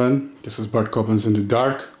gentlemen, this is Bart Coppens in the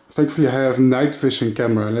dark. Thankfully I have a night vision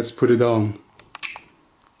camera, let's put it on.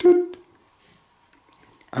 Toot.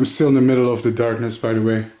 I'm still in the middle of the darkness, by the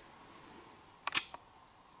way.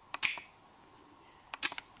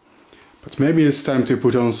 But maybe it's time to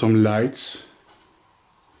put on some lights.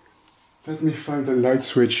 Let me find the light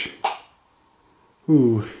switch.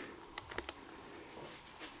 Ooh.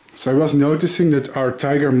 So I was noticing that our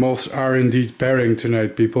tiger moths are indeed pairing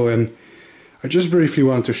tonight, people, and I just briefly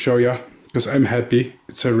want to show you, because I'm happy,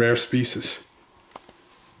 it's a rare species.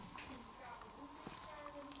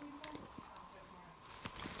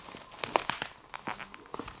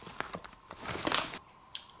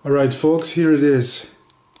 Alright folks, here it is.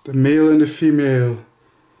 The male and the female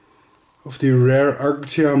of the rare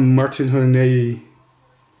Arctia martinhoneyi.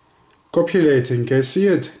 Copulating, can you see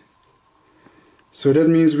it? So that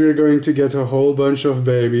means we're going to get a whole bunch of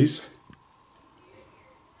babies.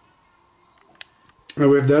 And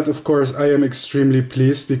with that, of course, I am extremely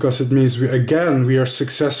pleased because it means we are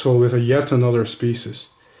successful with yet another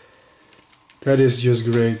species. That is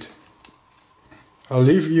just great. I'll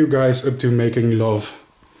leave you guys up to making love.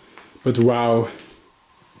 But wow,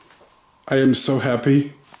 I am so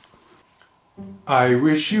happy. I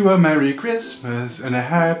wish you a Merry Christmas and a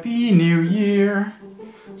Happy New Year.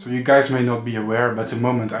 So you guys may not be aware, but the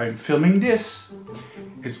moment I'm filming this,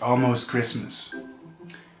 it's almost Christmas.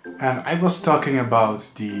 And I was talking about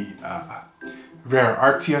the rare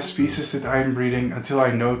Arctia species that I'm breeding until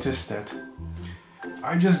I noticed that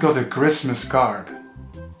I just got a Christmas card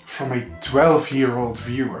from a 12-year-old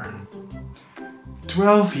viewer.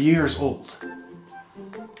 12 years old.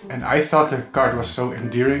 And I thought the card was so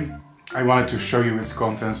endearing, I wanted to show you its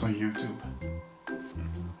contents on YouTube.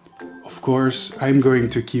 Of course, I'm going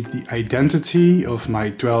to keep the identity of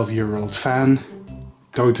my 12-year-old fan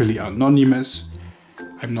totally anonymous.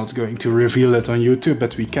 I'm not going to reveal it on YouTube,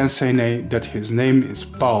 but we can say that his name is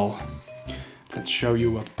Paul. Let's show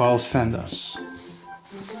you what Paul sent us.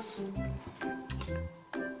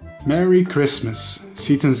 Merry Christmas,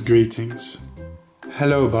 Seaton's greetings.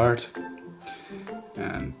 Hello Bart.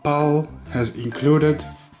 And Paul has included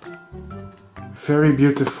a very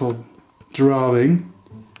beautiful drawing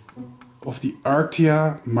of the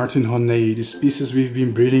Arctia martinhoneyi, the species we've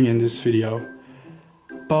been breeding in this video.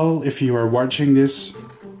 Paul, if you are watching this,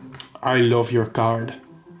 I love your card.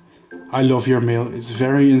 I love your mail. It's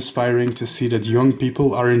very inspiring to see that young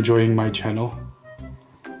people are enjoying my channel.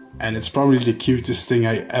 And it's probably the cutest thing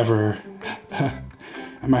I ever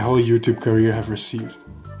in my whole YouTube career have received.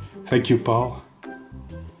 Thank you, Paul.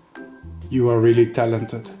 You are really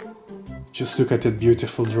talented. Just look at that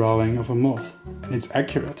beautiful drawing of a moth. And it's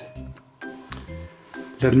accurate.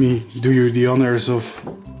 Let me do you the honors of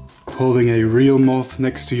holding a real moth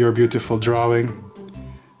next to your beautiful drawing.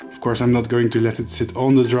 Of course, I'm not going to let it sit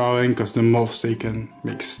on the drawing, because the moths, they can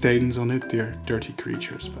make stains on it. They're dirty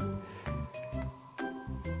creatures, but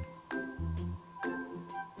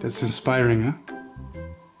that's inspiring, huh?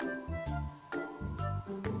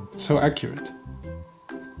 So accurate.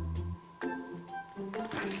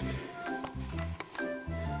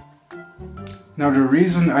 Now the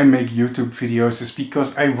reason I make YouTube videos is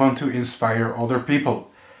because I want to inspire other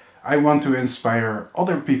people. I want to inspire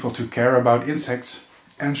other people to care about insects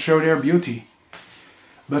and show their beauty.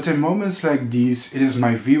 But in moments like these, it is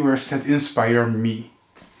my viewers that inspire me.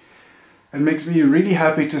 It makes me really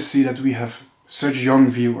happy to see that we have such young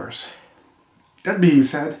viewers. That being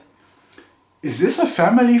said, is this a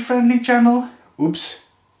family-friendly channel? Oops.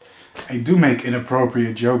 I do make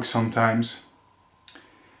inappropriate jokes sometimes.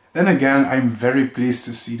 Then again, I'm very pleased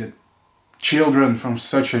to see that children from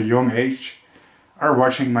such a young age are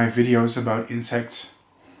watching my videos about insects.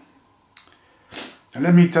 And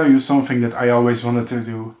let me tell you something that I always wanted to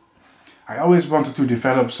do. I always wanted to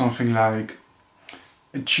develop something like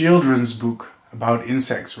a children's book about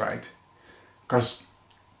insects, right? Because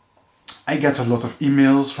I get a lot of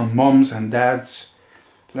emails from moms and dads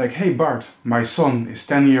like, hey Bart, my son is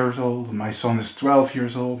 10 years old, my son is 12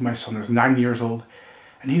 years old, my son is 9 years old,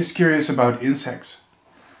 and he's curious about insects.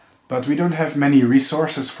 But we don't have many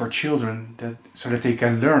resources for children so that they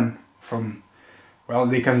can learn from, well,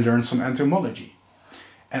 they can learn some entomology.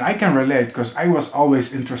 And I can relate because I was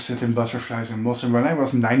always interested in butterflies and moths, and when I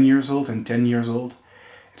was 9 years old and 10 years old,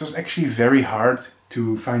 it was actually very hard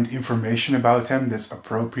to find information about them that's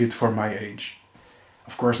appropriate for my age.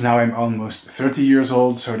 Of course, now I'm almost 30 years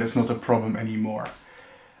old, so that's not a problem anymore.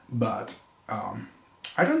 But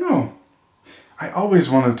I don't know. I always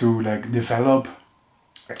wanted to develop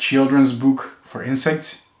a children's book for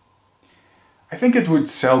insects. I think it would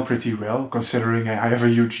sell pretty well, considering I have a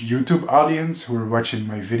huge YouTube audience who are watching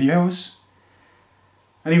my videos.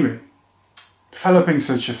 Anyway, developing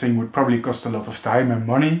such a thing would probably cost a lot of time and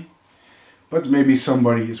money, but maybe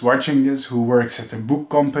somebody is watching this who works at a book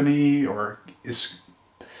company or is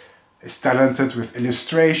talented with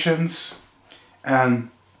illustrations, and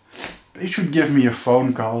they should give me a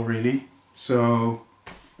phone call, really, so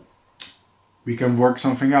we can work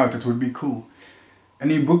something out. That would be cool.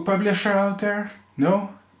 Any book publisher out there?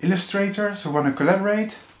 No? Illustrators who want to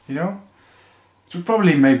collaborate? You know? It would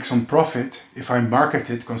probably make some profit if I market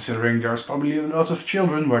it, considering there's probably a lot of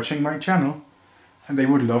children watching my channel and they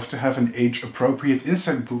would love to have an age-appropriate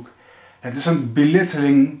insect book that isn't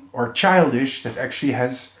belittling or childish, that actually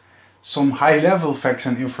has some high-level facts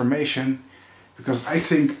and information, because I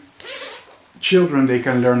think children, they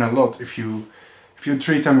can learn a lot if you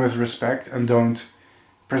treat them with respect and don't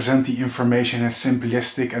present the information in a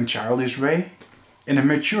simplistic and childish way, in a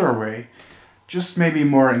mature way, just maybe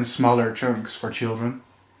more in smaller chunks for children.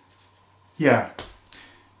 Yeah,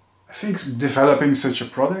 I think developing such a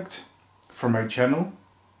product for my channel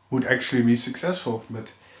would actually be successful,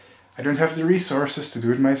 but I don't have the resources to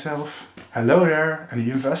do it myself. Hello there, any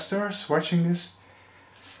investors watching this?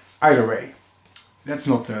 Either way, let's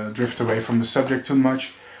not drift away from the subject too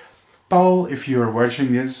much. Paul, if you are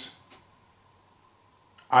watching this,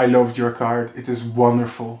 I loved your card, it is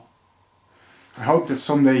wonderful. I hope that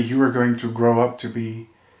someday you are going to grow up to be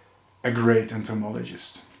a great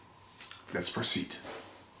entomologist. Let's proceed.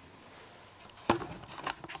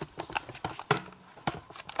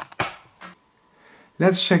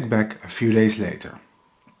 Let's check back a few days later.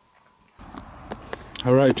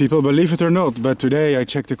 Alright people, believe it or not, but today I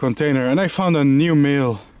checked the container and I found a new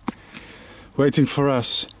male waiting for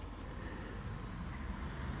us.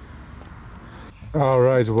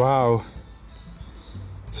 Alright, wow.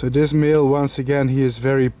 So this male, once again, he is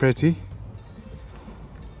very pretty.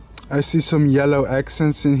 I see some yellow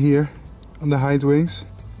accents in here on the hind wings.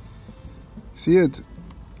 See it?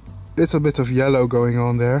 Little bit of yellow going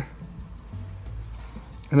on there.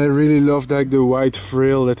 And I really love the white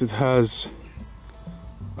frill that it has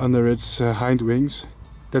under its hind wings.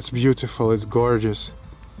 That's beautiful, it's gorgeous.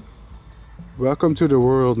 Welcome to the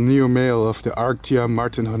world, new male of the Arctia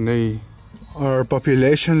martinhoneyi. Our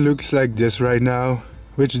population looks like this right now,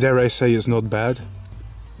 which dare I say is not bad.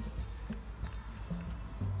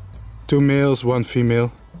 2 males, 1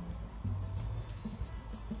 female.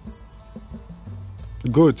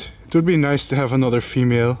 Good. It would be nice to have another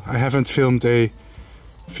female. I haven't filmed a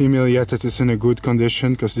female yet that is in a good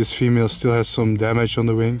condition, because this female still has some damage on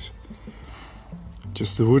the wings.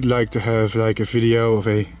 Just would like to have a video of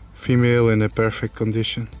a female in a perfect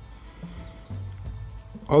condition.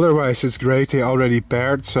 Otherwise it's great, they already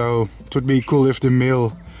paired, so it would be cool if the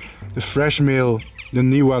male, the fresh male, the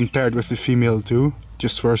new one paired with the female too,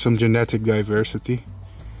 just for some genetic diversity.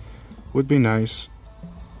 Would be nice.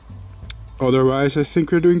 Otherwise I think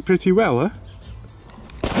we're doing pretty well, huh?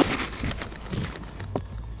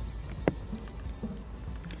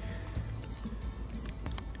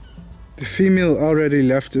 The female already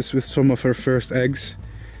left us with some of her first eggs.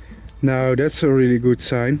 Now that's a really good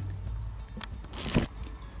sign.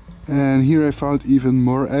 And here I found even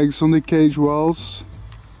more eggs on the cage walls.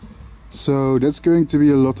 So that's going to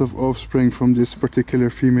be a lot of offspring from this particular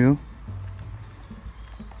female.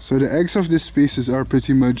 So the eggs of this species are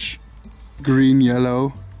pretty much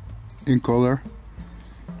green-yellow in color.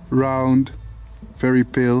 round, very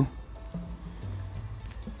pale.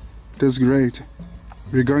 That's great.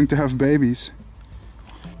 We're going to have babies.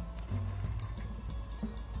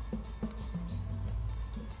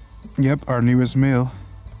 Yep, our newest male.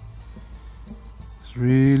 It's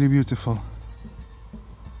really beautiful.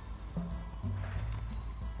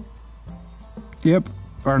 Yep,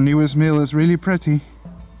 our newest male is really pretty.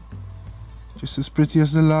 Just as pretty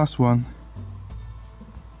as the last one.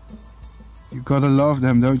 You gotta love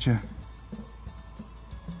them, don't you?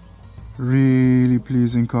 Really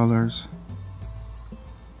pleasing colors.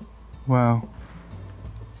 Wow.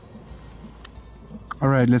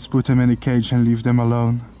 Alright, let's put them in a cage and leave them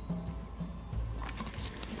alone.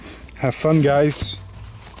 Have fun, guys.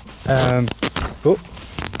 And oh,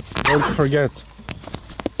 don't forget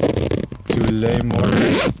to lay more.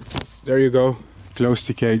 There you go. Close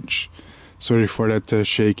the cage. Sorry for that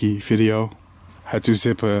shaky video. Had to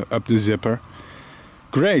zip up the zipper.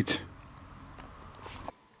 Great.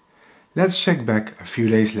 Let's check back a few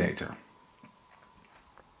days later.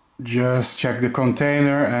 Just checked the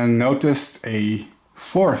container and noticed a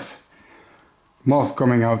fourth moth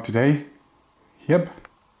coming out today. Yep.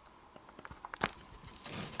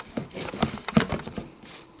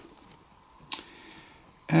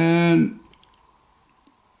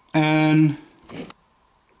 And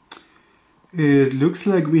it looks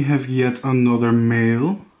like we have yet another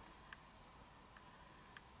male.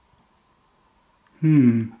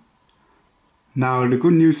 Now the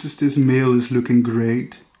good news is this male is looking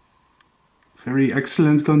great. Very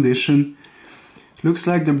excellent condition. Looks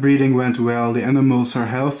like the breeding went well, the animals are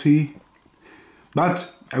healthy.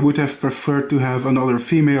 But I would have preferred to have another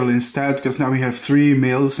female instead, because now we have 3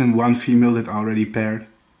 males and 1 female that already paired.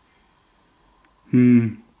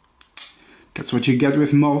 That's what you get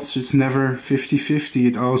with moths, it's never 50-50,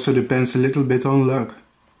 it also depends a little bit on luck.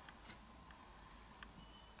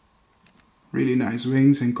 Really nice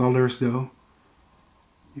wings and colors though.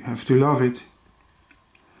 You have to love it.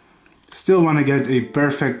 Still want to get a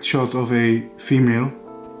perfect shot of a female.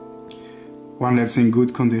 One that's in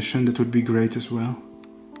good condition, that would be great as well.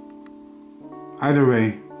 Either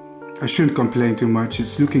way, I shouldn't complain too much,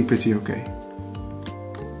 it's looking pretty okay.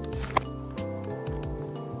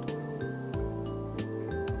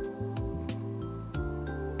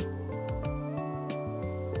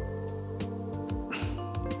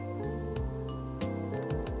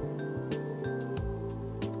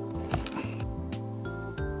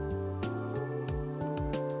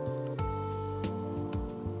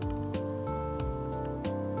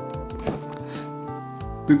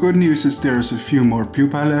 The good news is there's a few more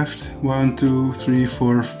pupae left. 1, 2, 3,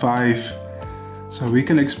 4, 5. So we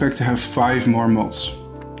can expect to have 5 more moths.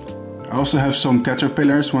 I also have some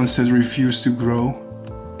caterpillars, ones that refuse to grow.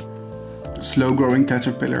 The slow growing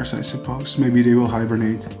caterpillars, I suppose. Maybe they will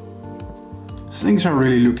hibernate. Things are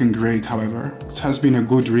really looking great, however. It has been a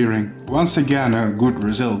good rearing. Once again, a good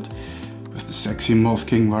result with the sexy moth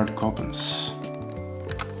king Bart Coppens.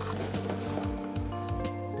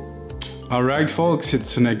 Alright folks,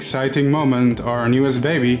 it's an exciting moment. Our newest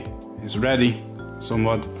baby is ready,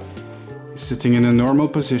 somewhat. He's sitting in a normal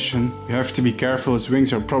position. You have to be careful, his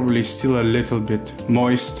wings are probably still a little bit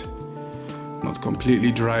moist. Not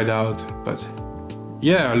completely dried out, but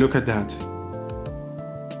yeah, look at that.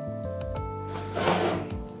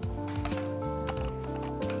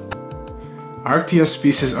 Arctia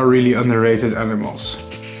species are really underrated animals.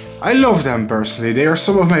 I love them personally, they are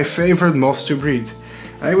some of my favorite moths to breed.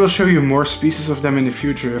 I will show you more species of them in the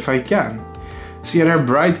future if I can. See, their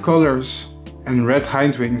bright colors and red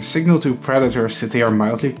hindwings signal to predators that they are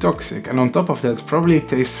mildly toxic, and on top of that probably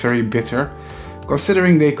taste very bitter,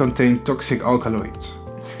 considering they contain toxic alkaloids.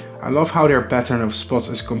 I love how their pattern of spots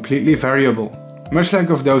is completely variable, much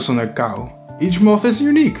like of those on a cow. Each moth is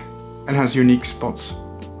unique and has unique spots.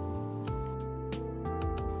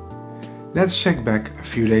 Let's check back a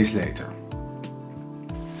few days later.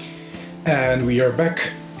 And we are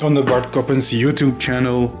back on the Bart Coppens YouTube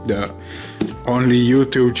channel, the only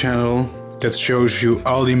YouTube channel that shows you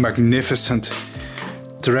all the magnificent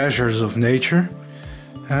treasures of nature.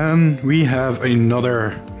 And we have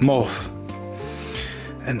another moth.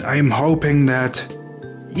 And I'm hoping that,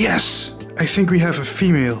 yes, I think we have a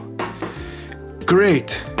female.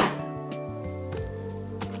 Great.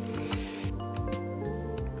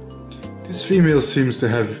 This female seems to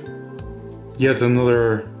have yet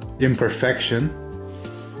another imperfection.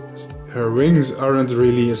 Her wings aren't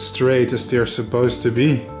really as straight as they're supposed to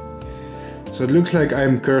be. So it looks like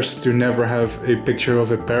I'm cursed to never have a picture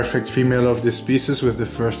of a perfect female of this species, with the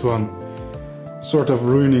first one sort of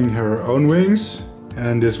ruining her own wings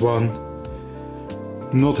and this one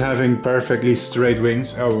not having perfectly straight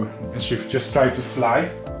wings. Oh, and she just tried to fly.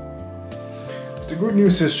 But the good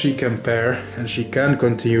news is she can pair and she can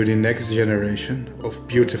continue the next generation of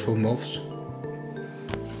beautiful moths.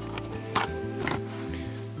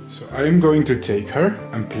 So I am going to take her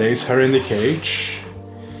and place her in the cage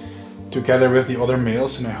together with the other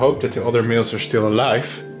males, and I hope that the other males are still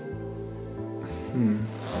alive.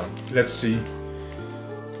 Let's see.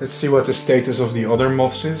 Let's see what the status of the other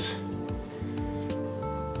moths is.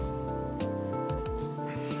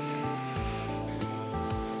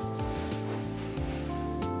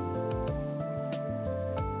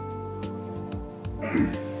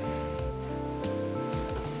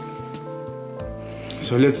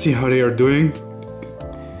 So let's see how they are doing.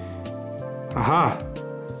 Aha!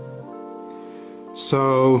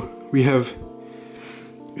 So we have,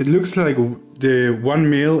 it looks like the one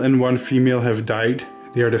male and one female have died.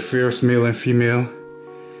 They are the first male and female.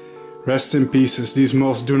 Rest in pieces, these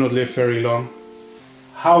moths do not live very long.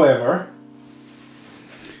 However,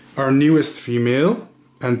 our newest female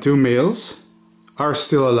and two males are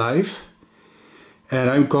still alive. And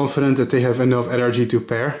I'm confident that they have enough energy to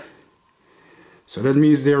pair. So that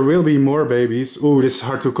means there will be more babies. Oh, this is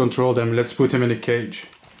hard to control them. Let's put them in a cage.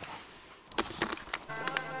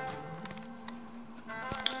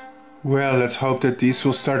 Well, let's hope that these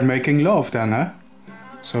will start making love then, huh?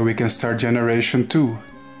 So we can start generation 2.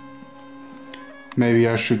 Maybe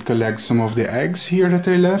I should collect some of the eggs here that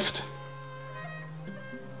they left.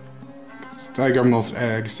 Tiger moth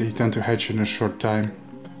eggs, they tend to hatch in a short time.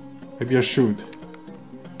 Maybe I should.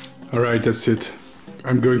 Alright, that's it.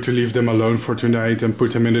 I'm going to leave them alone for tonight and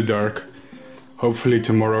put them in the dark. Hopefully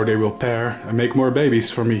tomorrow they will pair and make more babies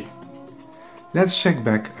for me. Let's check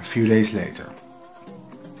back a few days later.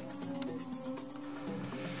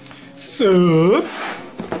 So,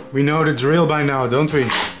 we know the drill by now, don't we?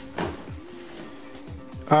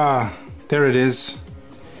 Ah, there it is.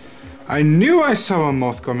 I knew I saw a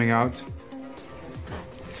moth coming out.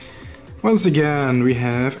 Once again, we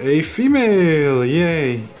have a female,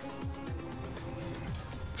 yay!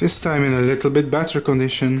 This time in a little bit better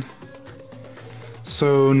condition.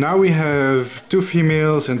 So now we have 2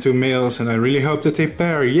 females and 2 males, and I really hope that they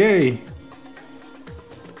pair, yay!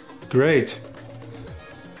 Great.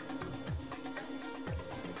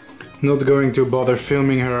 Not going to bother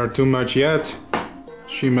filming her too much yet.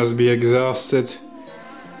 She must be exhausted.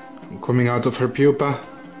 Coming out of her pupa.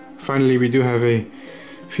 Finally we do have a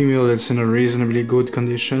female that's in a reasonably good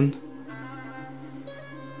condition.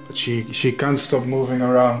 But she can't stop moving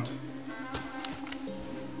around.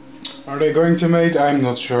 Are they going to mate? I'm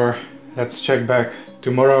not sure. Let's check back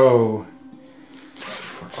tomorrow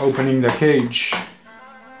for opening the cage.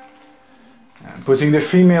 And putting the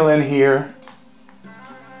female in here.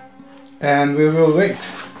 And we will wait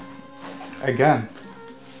again.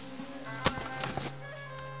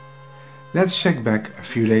 Let's check back a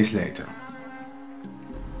few days later.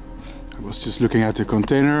 I was just looking at the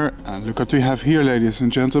container and look what we have here, ladies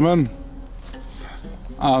and gentlemen.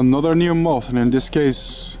 Another new moth, and in this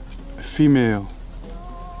case a female.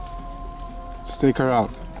 Let's take her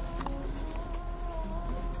out.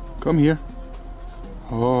 Come here.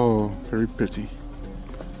 Oh, very pretty.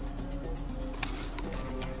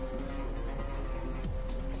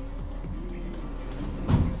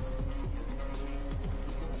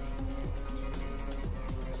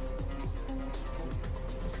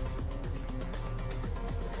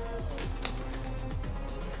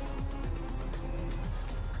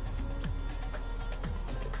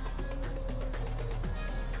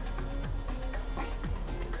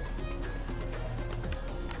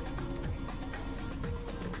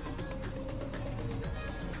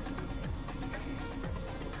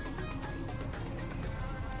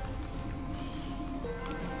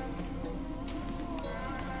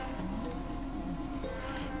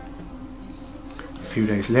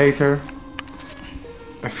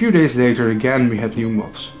 A few days later again we had new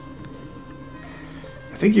moths.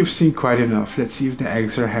 I think you've seen quite enough. Let's see if the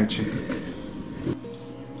eggs are hatching.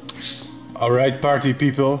 Alright party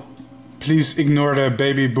people, please ignore the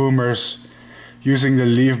baby boomers using the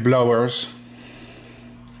leaf blowers.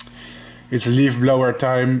 It's leaf blower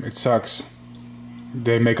time, it sucks.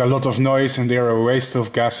 They make a lot of noise and they are a waste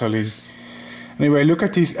of gasoline. Anyway, look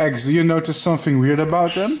at these eggs. Do you notice something weird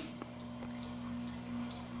about them?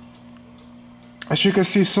 As you can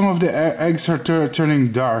see, some of the eggs are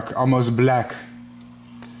turning dark, almost black.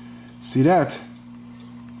 See that?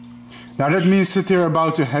 Now that means that they're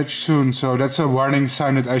about to hatch soon, so that's a warning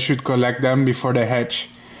sign that I should collect them before they hatch.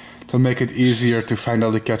 To make it easier to find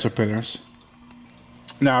all the caterpillars.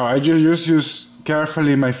 Now I just use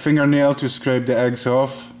carefully my fingernail to scrape the eggs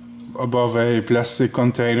off. above a plastic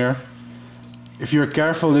container. If you're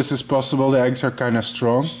careful, this is possible. The eggs are kind of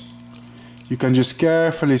strong. You can just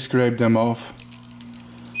carefully scrape them off.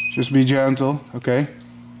 Just be gentle, okay?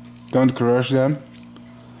 Don't crush them.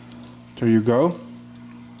 There you go.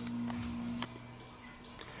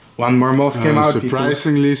 One more moth came out.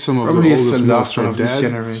 Surprisingly, some of Probably the oldest moths one are of this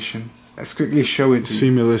dead. generation. Let's quickly show it to This you.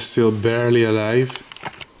 female is still barely alive.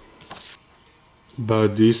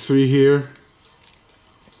 But these three here,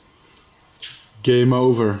 game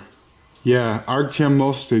over. Yeah, Arctia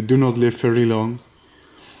moths, they do not live very long.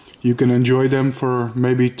 You can enjoy them for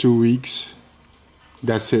maybe 2 weeks.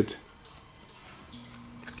 That's it.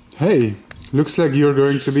 Hey, looks like you're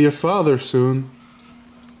going to be a father soon.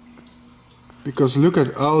 Because look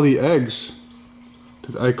at all the eggs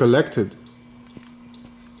that I collected.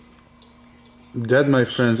 That, my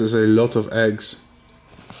friends, is a lot of eggs.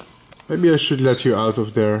 Maybe I should let you out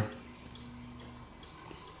of there.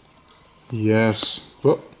 Yes.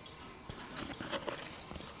 Whoa.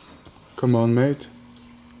 Come on, mate.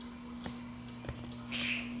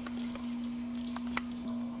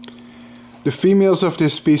 The females of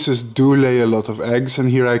this species do lay a lot of eggs, and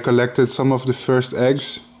here I collected some of the first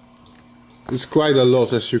eggs. It's quite a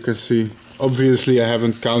lot, as you can see. Obviously I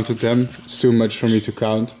haven't counted them, it's too much for me to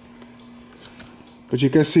count. But you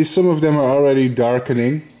can see some of them are already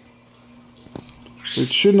darkening.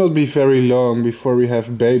 It should not be very long before we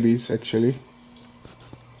have babies, actually.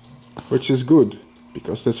 Which is good,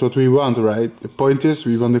 because that's what we want, right? The point is,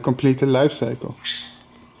 we want to complete the life cycle.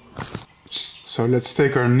 So let's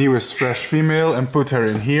take our newest fresh female and put her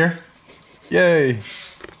in here. Yay!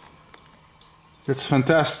 That's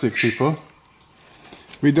fantastic, people.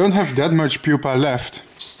 We don't have that much pupa left.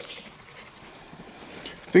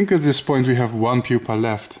 I think at this point we have 1 pupa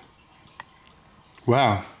left.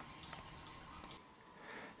 Wow.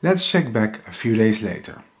 Let's check back a few days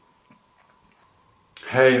later.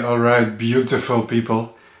 Hey, alright, beautiful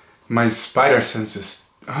people. My spider sense is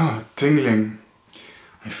tingling.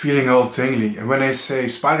 I'm feeling all tingly. And when I say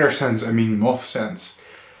spider sense, I mean moth sense.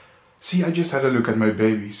 See, I just had a look at my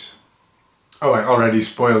babies. Oh, I already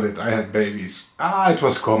spoiled it. I had babies. It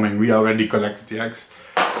was coming. We already collected the eggs.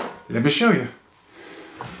 Let me show you.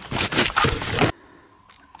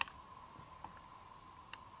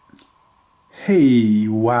 Hey,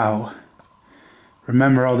 wow.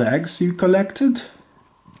 Remember all the eggs you collected?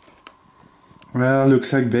 Well,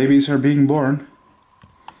 looks like babies are being born.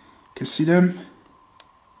 Can you see them?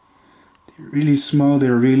 They're really small,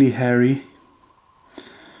 they're really hairy.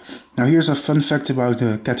 Now here's a fun fact about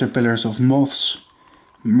the caterpillars of moths.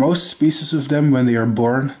 Most species of them, when they are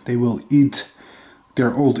born, they will eat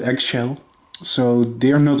their old eggshell. So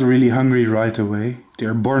they're not really hungry right away.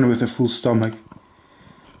 They're born with a full stomach.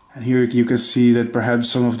 And here you can see that perhaps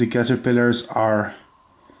some of the caterpillars are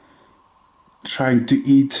trying to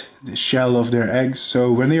eat the shell of their eggs.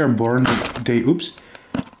 So when they are born, they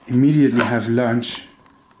immediately have lunch.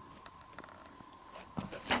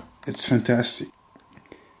 It's fantastic.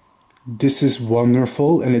 This is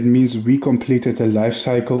wonderful, and it means we completed the life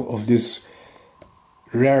cycle of this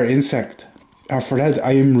rare insect. And for that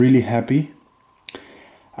I am really happy.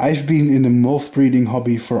 I've been in the moth breeding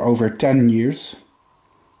hobby for over 10 years.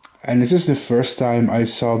 And this is the first time I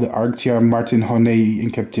saw the Arctia martinhoneyi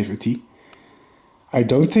in captivity. I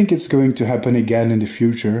don't think it's going to happen again in the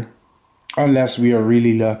future, unless we are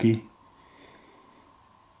really lucky.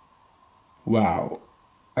 Wow.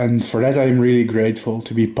 And for that I'm really grateful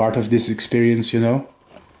to be part of this experience, you know.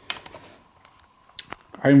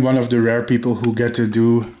 I'm one of the rare people who get to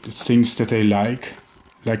do the things that they like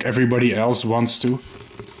everybody else wants to.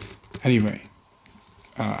 Anyway,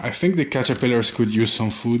 I think the caterpillars could use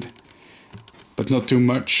some food, but not too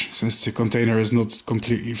much, since the container is not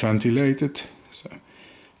completely ventilated. So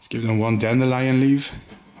let's give them 1 dandelion leaf.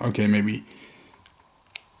 Okay, maybe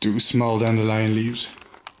 2 small dandelion leaves.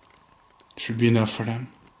 Should be enough for them.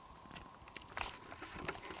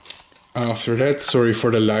 After that, sorry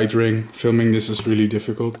for the light ring, filming this is really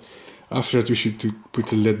difficult. After that we should put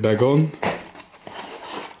the lid back on.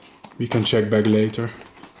 We can check back later.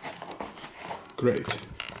 Great.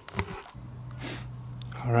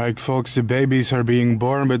 Alright folks, the babies are being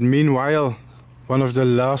born, but meanwhile one of the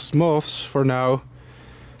last moths for now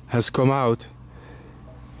has come out.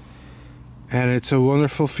 And it's a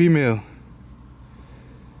wonderful female.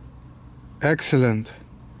 Excellent.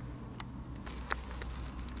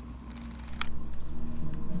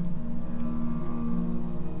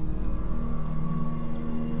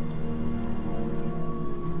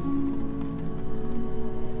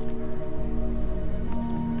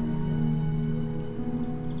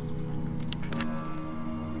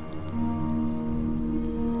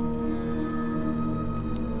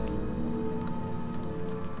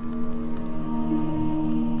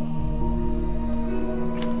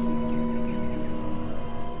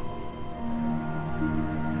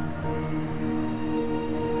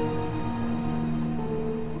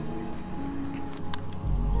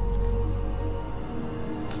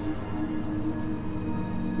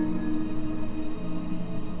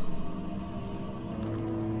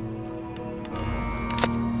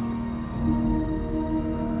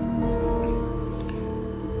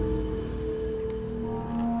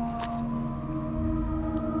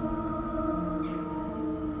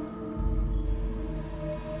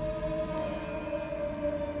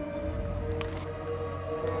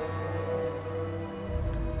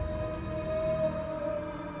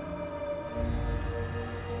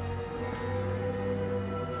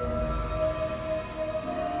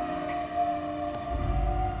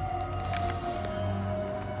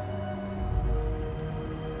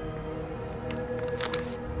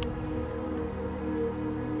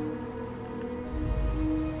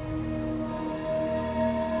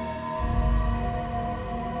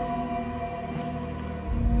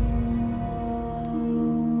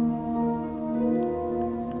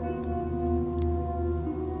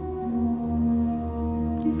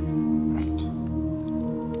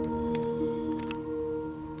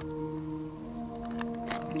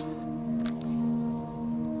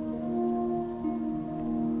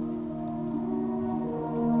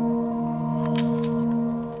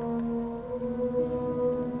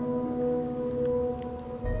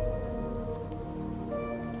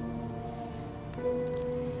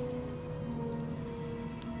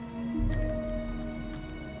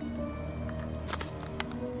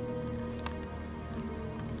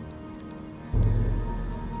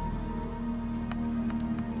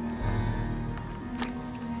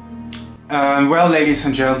 Well, ladies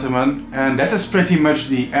and gentlemen, and that is pretty much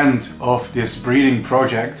the end of this breeding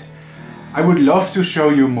project. I would love to show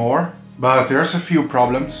you more, but there's a few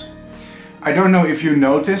problems. I don't know if you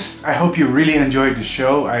noticed, I hope you really enjoyed the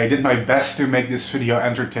show. I did my best to make this video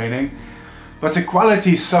entertaining, but the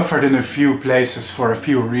quality suffered in a few places for a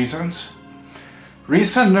few reasons.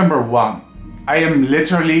 Reason number one, I am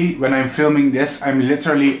literally, when I'm filming this, I'm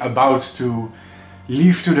literally about to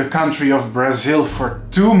leave to the country of Brazil for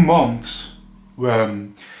 2 months.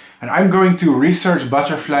 And I'm going to research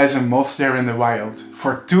butterflies and moths there in the wild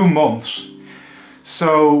for 2 months.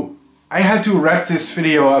 So I had to wrap this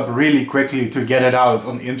video up really quickly to get it out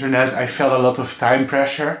on the internet. I felt a lot of time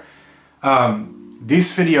pressure.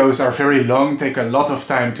 These videos are very long, take a lot of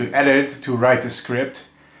time to edit, to write the script.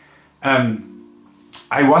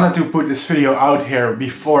 I wanted to put this video out here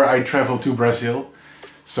before I travel to Brazil.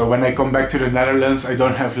 So when I come back to the Netherlands, I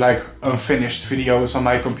don't have like unfinished videos on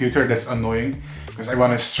my computer. That's annoying, because I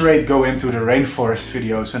want to straight go into the rainforest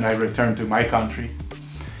videos when I return to my country.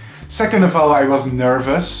 Second of all, I was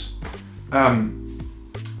nervous.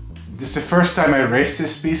 This is the first time I raised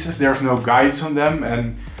this species. There's no guides on them,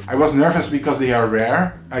 and I was nervous because they are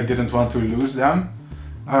rare. I didn't want to lose them.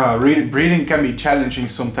 Breeding can be challenging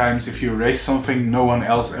sometimes if you raise something no one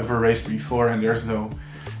else ever raised before and there's no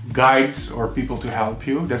guides or people to help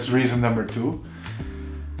you. That's reason number 2.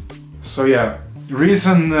 So yeah,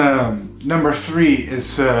 reason number 3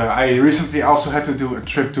 is I recently also had to do a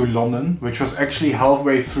trip to London, which was actually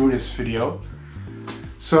halfway through this video.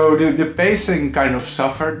 So the pacing kind of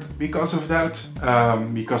suffered because of that,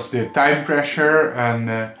 because the time pressure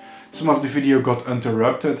and some of the video got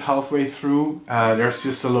interrupted halfway through. There's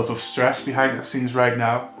just a lot of stress behind the scenes right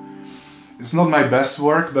now. It's not my best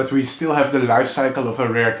work, but we still have the life cycle of a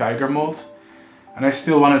rare tiger moth, and I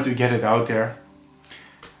still wanted to get it out there.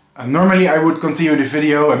 Normally I would continue the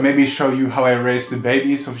video and maybe show you how I raise the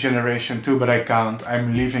babies of generation 2, but I can't.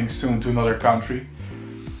 I'm leaving soon to another country.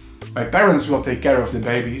 My parents will take care of the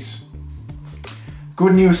babies.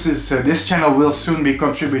 Good news is this channel will soon be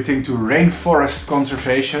contributing to rainforest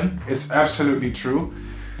conservation. It's absolutely true.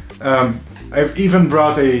 I've even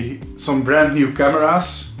brought some brand new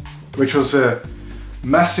cameras, which was a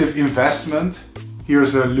massive investment.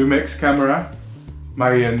 Here's a Lumix camera,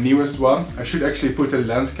 my newest one. I should actually put a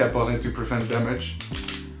lens cap on it to prevent damage.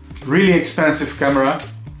 Really expensive camera.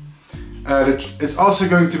 It's also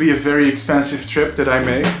going to be a very expensive trip that I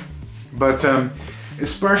made, but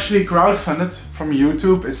it's partially crowdfunded from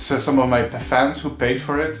YouTube. It's some of my fans who paid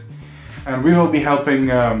for it. And we will be helping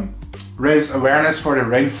raise awareness for the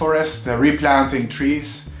rainforest, replanting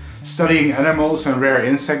trees, studying animals and rare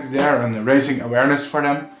insects there and raising awareness for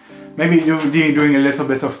them. Maybe doing a little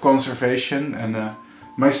bit of conservation, and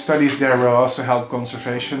my studies there will also help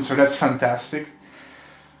conservation, so that's fantastic.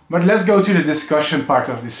 But let's go to the discussion part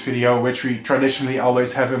of this video, which we traditionally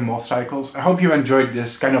always have in MothCycles. I hope you enjoyed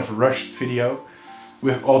this kind of rushed video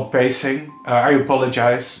with odd pacing. I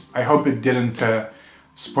apologize. I hope it didn't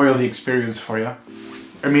spoil the experience for you.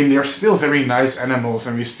 I mean, they're still very nice animals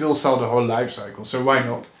and we still saw the whole life cycle, so why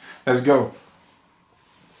not? Let's go.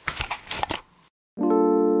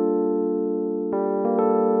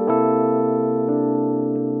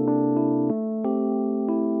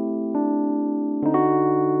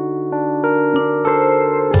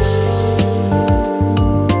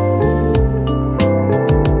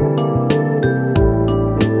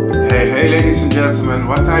 Hey ladies and gentlemen,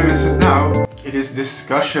 what time is it now? It is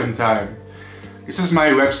discussion time. This is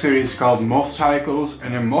my web series called MothCycles,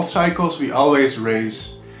 and in MothCycles we always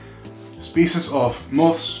raise species of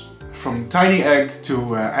moths from tiny egg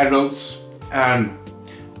to adults, and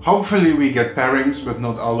hopefully we get pairings, but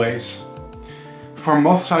not always. For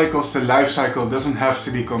MothCycles the life cycle doesn't have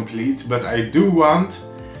to be complete, but I do want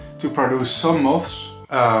to produce some moths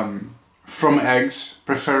from eggs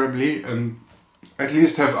preferably, and at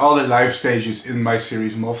least have all the life stages in my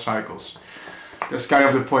series MothCycles. That's kind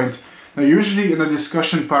of the point. Now usually in the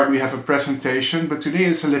discussion part we have a presentation, but today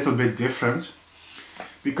it's a little bit different.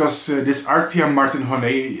 Because this Arctia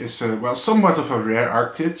martinhoneyi is well, somewhat of a rare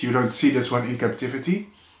arctid. You don't see this one in captivity.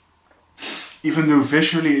 Even though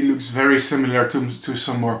visually it looks very similar to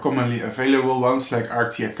some more commonly available ones like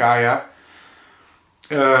Arctia kaya.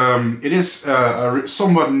 It is a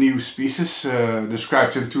somewhat new species,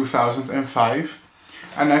 described in 2005.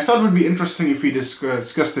 And I thought it would be interesting if we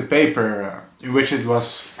discuss the paper in which it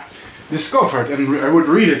was discovered, and I would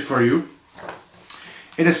read it for you.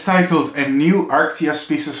 It is titled A New Arctia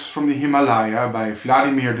Species from the Himalaya by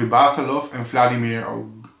Vladimir Dubatolov and Vladimir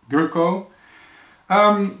Ogurko.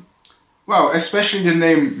 Well, especially the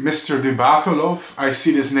name Mr. Dubatolov. I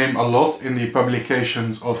see this name a lot in the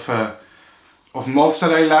publications of of moths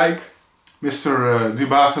that I like. Mr.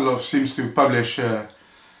 Dubatelov seems to publish a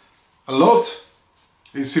lot.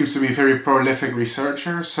 He seems to be a very prolific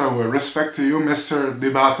researcher, so respect to you, Mr.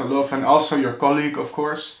 Dubatelov, and also your colleague, of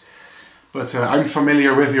course. But I'm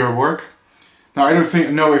familiar with your work. Now, I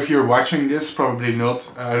don't know if you're watching this, probably not.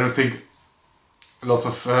 I don't think a lot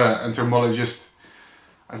of entomologists,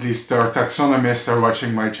 at least our taxonomists, are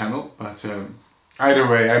watching my channel. But either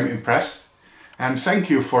way, I'm impressed. And thank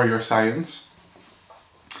you for your science.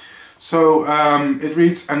 So it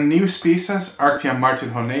reads, a new species, Arctia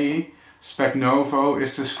martinhoneyi, spec novo,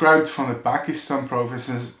 is described from the Pakistan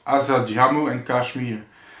provinces Azad, Jammu and Kashmir.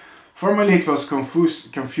 Formerly it was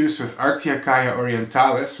confused with Arctia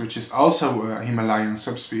orientalis, which is also a Himalayan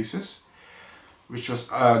subspecies, which was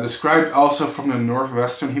described also from the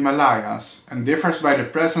northwestern Himalayas, and differs by the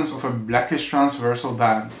presence of a blackish transversal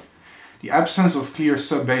band, the absence of clear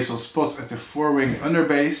subbasal spots at the forewing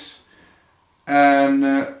underbase and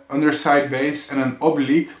underside base, and an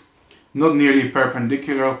oblique, not nearly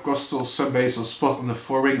perpendicular costal subbasal spot on the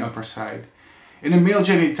forewing upper side. In the male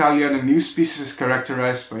genitalia, the new species is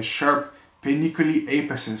characterized by sharp peniculi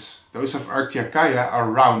apices. Those of Arctia are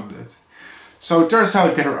rounded. So it turns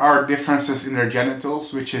out there are differences in their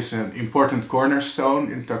genitals, which is an important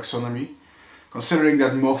cornerstone in taxonomy, considering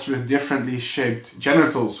that moths with differently shaped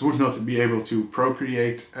genitals would not be able to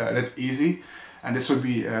procreate that easy. And this would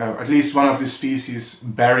be at least one of the species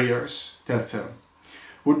barriers that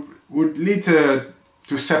would lead to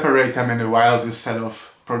separate them in the wild instead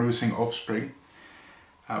of producing offspring.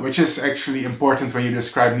 Which is actually important when you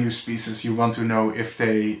describe new species. You want to know if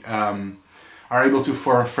they are able to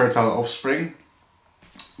form fertile offspring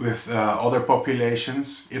with other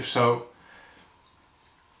populations. If so,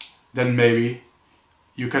 then maybe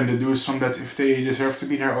you can deduce from that if they deserve to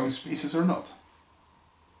be their own species or not.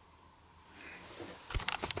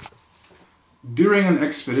 During an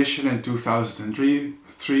expedition in 2003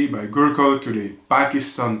 by Gurko to the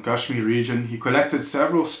Pakistan Kashmir region, he collected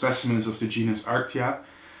several specimens of the genus Arctia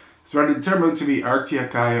that were determined to be Arctia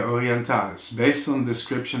orientalis, based on the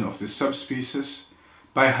description of the subspecies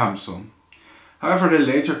by Hampson. However, the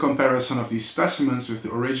later comparison of these specimens with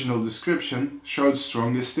the original description showed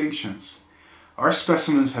strong distinctions. Our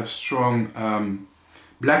specimens have strong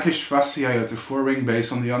blackish fasciae at the forewing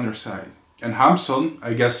base on the underside. And Hampson,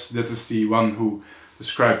 I guess that is the one who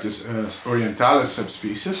described this as orientalis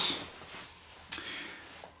subspecies,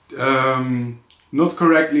 not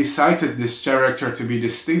correctly cited this character to be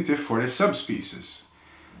distinctive for the subspecies.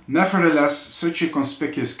 Nevertheless, such a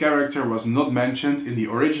conspicuous character was not mentioned in the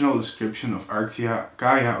original description of Arctia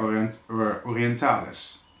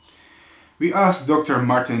orientalis. We asked Dr.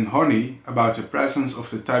 Martinhoneyi about the presence of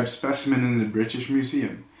the type specimen in the British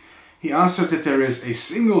Museum. He answered that there is a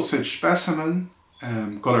single such specimen,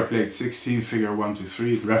 color plate 16, figure 1 to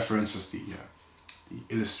 3, it references the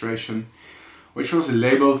illustration, which was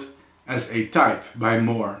labeled as a type by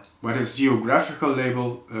Moore, but its geographical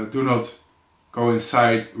label do not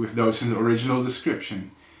coincide with those in the original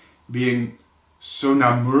description, being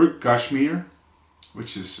Sonamurg, Kashmir,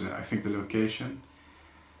 which is I think the location.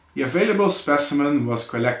 The available specimen was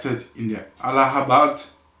collected in the Allahabad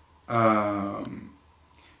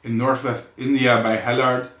in northwest India by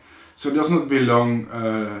Hellard, so it does not belong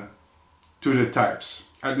to the types.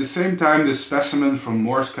 At the same time, the specimen from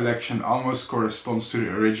Moore's collection almost corresponds to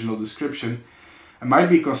the original description and might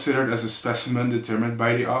be considered as a specimen determined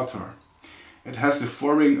by the author. It has the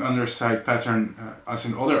forewing underside pattern as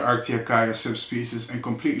in other Arctia subspecies and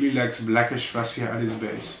completely lacks blackish fascia at its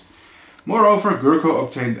base. Moreover, Gurko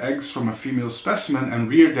obtained eggs from a female specimen and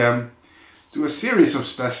reared them to a series of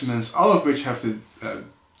specimens, all of which have the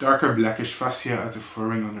darker blackish fascia at the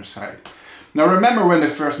forewing underside. Now remember when the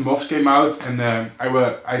first moths came out and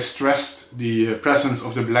I stressed the presence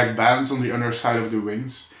of the black bands on the underside of the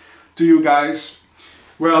wings to you guys?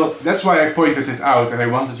 Well, that's why I pointed it out and I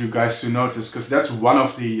wanted you guys to notice, because that's one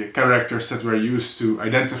of the characters that were used to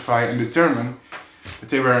identify and determine that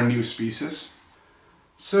they were a new species.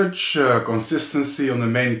 Such consistency on the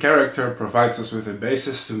main character provides us with a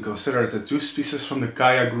basis to consider that two species from the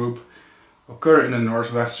Kaya group occur in the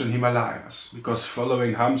northwestern Himalayas, because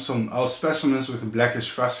following Hampson, all specimens with a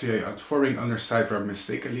blackish fasciae at forewing underside were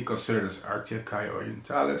mistakenly considered as Arctia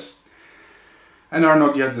orientalis and are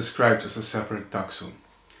not yet described as a separate taxon.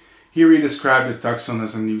 Here we describe the taxon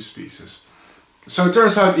as a new species. So it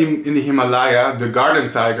turns out in the Himalaya, the garden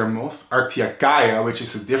tiger moth, Arctia, which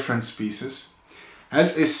is a different species,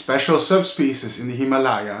 has a special subspecies in the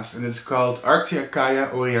Himalayas, and it's called Arctia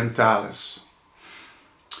orientalis.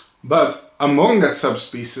 But among that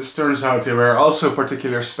subspecies, turns out there were also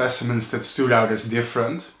particular specimens that stood out as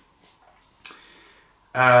different.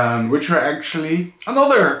 which are actually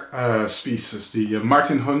another species, the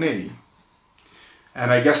martinhoneyi.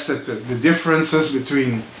 And I guess that the differences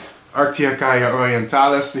between Arctia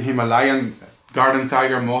orientalis, the Himalayan garden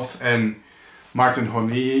tiger moth, and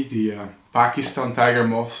martinhoneyi, the Pakistan tiger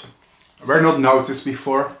moth, were not noticed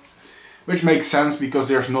before, which makes sense because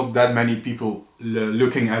there's not that many people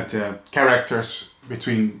looking at characters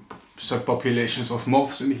between subpopulations of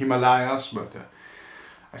moths in the Himalayas, but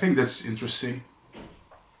I think that's interesting.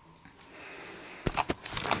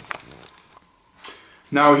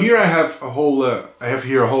 Now here I have a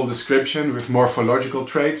whole description with morphological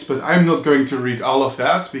traits, but I'm not going to read all of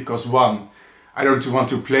that because one, I don't want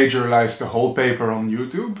to plagiarize the whole paper on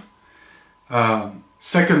YouTube.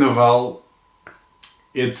 Second of all,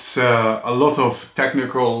 it's a lot of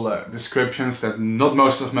technical descriptions that not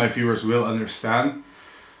most of my viewers will understand,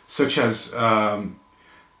 such as,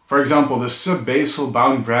 for example, the subbasal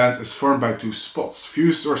bound brand is formed by two spots,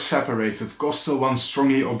 fused or separated, costal one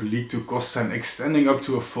strongly oblique to costa and extending up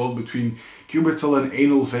to a fold between cubital and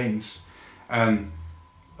anal veins. And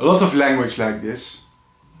a lot of language like this.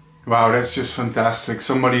 Wow, that's just fantastic.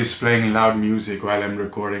 Somebody is playing loud music while I'm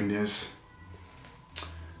recording this.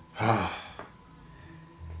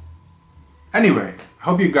 Anyway,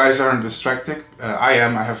 hope you guys aren't distracted. I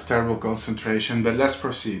have terrible concentration, but let's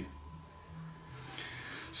proceed.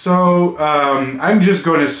 So, I'm just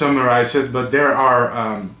going to summarize it, but there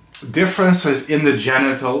are differences in the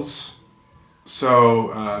genitals.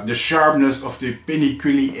 So, the sharpness of the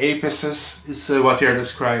piniculi apices is what here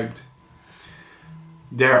described.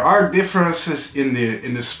 There are differences in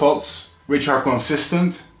the spots, which are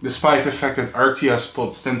consistent, despite the fact that Arctia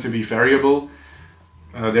spots tend to be variable.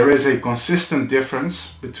 There is a consistent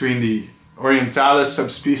difference between the orientalis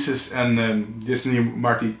subspecies and this new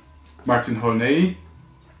martinhoneyi.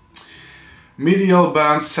 Medial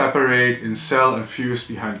bands separate in cell and fuse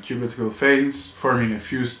behind cuticle veins, forming a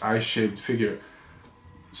fused eye-shaped figure.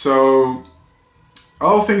 So,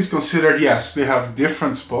 all things considered, yes, they have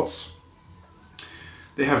different spots.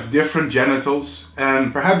 They have different genitals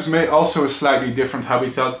and perhaps also a slightly different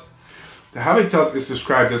habitat. The habitat is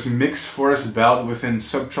described as mixed forest belt within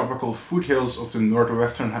subtropical foothills of the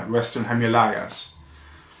northwestern Himalayas.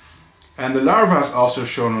 And the larva is also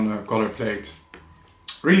shown on a color plate.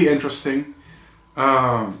 Really interesting.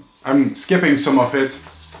 I'm skipping some of it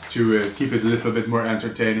to keep it a little bit more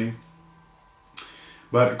entertaining.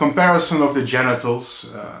 But a comparison of the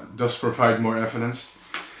genitals does provide more evidence.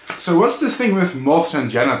 So what's the thing with moths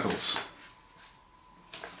and genitals?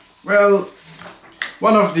 Well,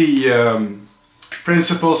 one of the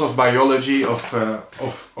principles of biology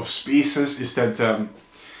of species is that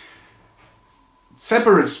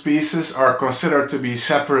separate species are considered to be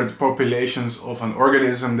separate populations of an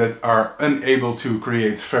organism that are unable to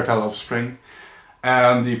create fertile offspring.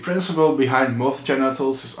 And the principle behind moth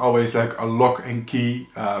genitals is always like a lock and key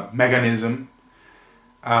mechanism.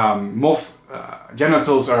 Moth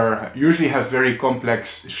genitals usually have very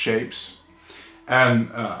complex shapes and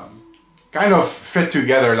kind of fit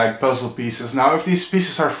together like puzzle pieces. Now, if these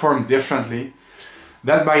pieces are formed differently,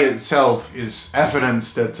 that by itself is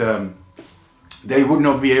evidence that they would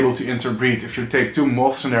not be able to interbreed. If you take two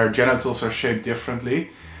moths and their genitals are shaped differently,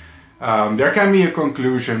 there can be a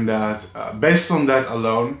conclusion that based on that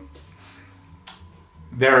alone,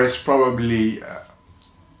 there is probably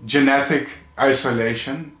genetic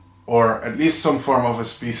isolation or at least some form of a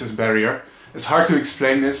species barrier. It's hard to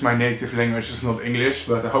explain this, my native language is not English,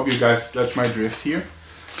 but I hope you guys catch my drift here.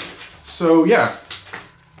 So yeah,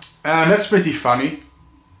 that's pretty funny.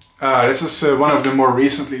 This is one of the more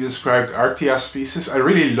recently described Arctia species. I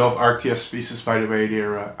really love Arctia species, by the way,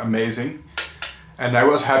 they're amazing. And I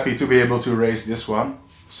was happy to be able to raise this one.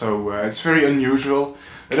 So it's very unusual.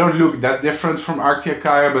 They don't look that different from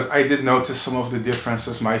Arctia, but I did notice some of the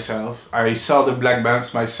differences myself. I saw the black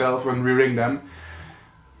bands myself when rearing them.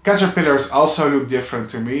 Caterpillars also look different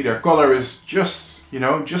to me. Their color is just,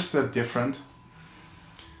 just that different.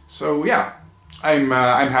 So yeah, I'm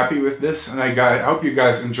happy with this, and I hope you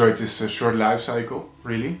guys enjoyed this short life cycle,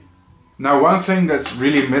 really. Now, one thing that's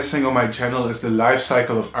really missing on my channel is the life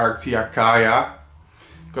cycle of Arctia,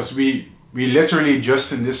 because we literally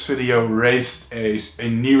just in this video raised a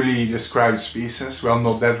newly described species, well,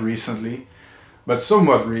 not that recently, but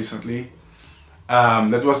somewhat recently,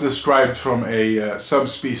 that was described from a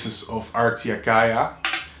subspecies of Arctia.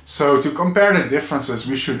 So to compare the differences,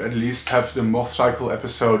 we should at least have the MothCycle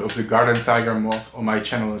episode of the garden tiger moth on my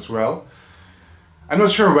channel as well. I'm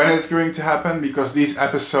not sure when it's going to happen, because these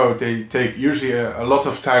episodes, they take usually a lot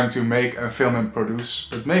of time to make and film and produce,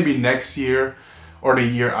 but maybe next year or the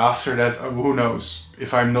year after that, who knows,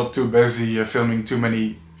 if I'm not too busy filming too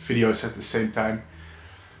many videos at the same time.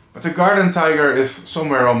 But the garden tiger is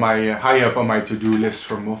somewhere on my high up on my to-do list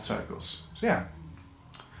for MothCycles. So yeah,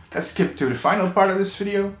 let's skip to the final part of this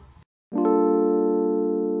video.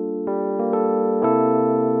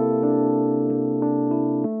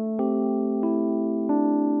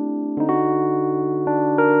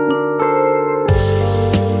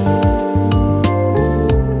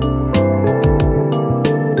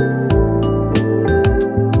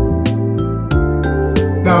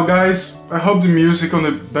 Now guys, I hope the music on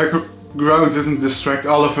the background doesn't distract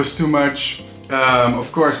all of us too much.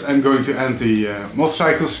 Of course, I'm going to end the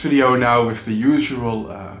MothCycles video now with the usual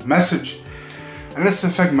message. And that's the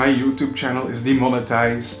fact my YouTube channel is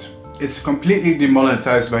demonetized. It's completely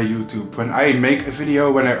demonetized by YouTube. When I make a video,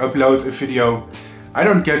 when I upload a video, I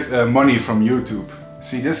don't get money from YouTube.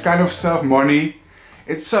 See, this kind of stuff, money,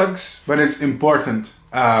 it sucks, but it's important.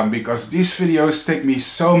 Because these videos take me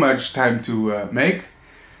so much time to make.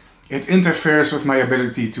 It interferes with my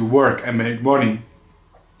ability to work and make money.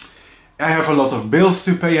 I have a lot of bills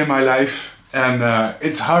to pay in my life, and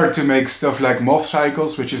it's hard to make stuff like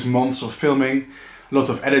MothCycles, which is months of filming, a lot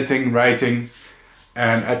of editing, writing,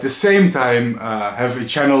 and at the same time have a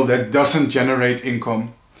channel that doesn't generate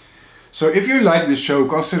income. So if you like the show,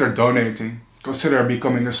 consider donating. Consider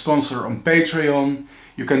becoming a sponsor on Patreon.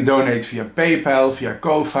 You can donate via PayPal, via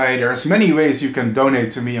Ko-Fi. There's many ways you can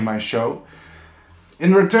donate to me and my show.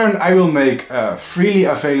 In return, I will make freely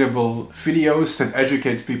available videos that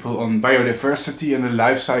educate people on biodiversity and the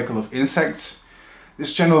life cycle of insects.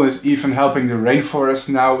 This channel is even helping the rainforest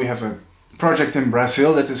now. We have a project in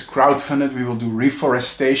Brazil that is crowdfunded. We will do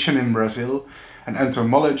reforestation in Brazil and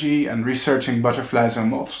entomology and researching butterflies and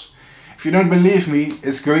moths. If you don't believe me,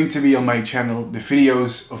 it's going to be on my channel. The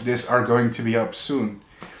videos of this are going to be up soon.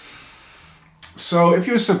 So if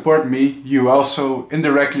you support me, you also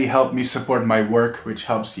indirectly help me support my work, which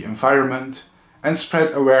helps the environment and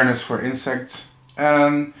spread awareness for insects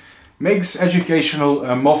and makes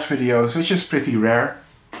educational moth videos, which is pretty rare.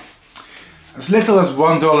 As little as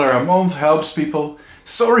 $1 a month helps people.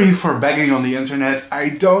 Sorry for begging on the internet. I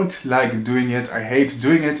don't like doing it. I hate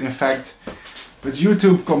doing it, in fact. But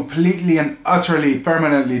YouTube completely and utterly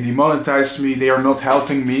permanently demonetized me. They are not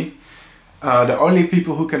helping me. The only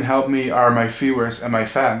people who can help me are my viewers and my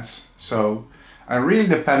fans. So I'm really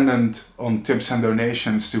dependent on tips and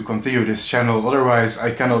donations to continue this channel, otherwise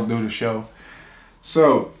I cannot do the show.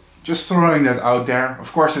 So just throwing that out there.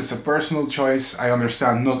 Of course it's a personal choice. I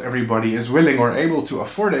understand not everybody is willing or able to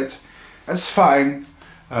afford it. That's fine.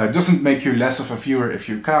 It doesn't make you less of a viewer if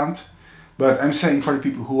you can't. But I'm saying for the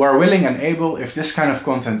people who are willing and able, if this kind of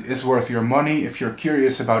content is worth your money, if you're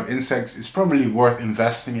curious about insects, it's probably worth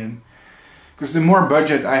investing in. Because the more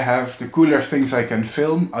budget I have, the cooler things I can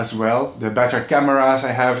film as well. The better cameras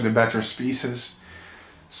I have, the better species.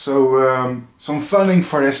 So some funding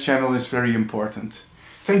for this channel is very important.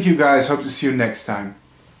 Thank you guys, hope to see you next time.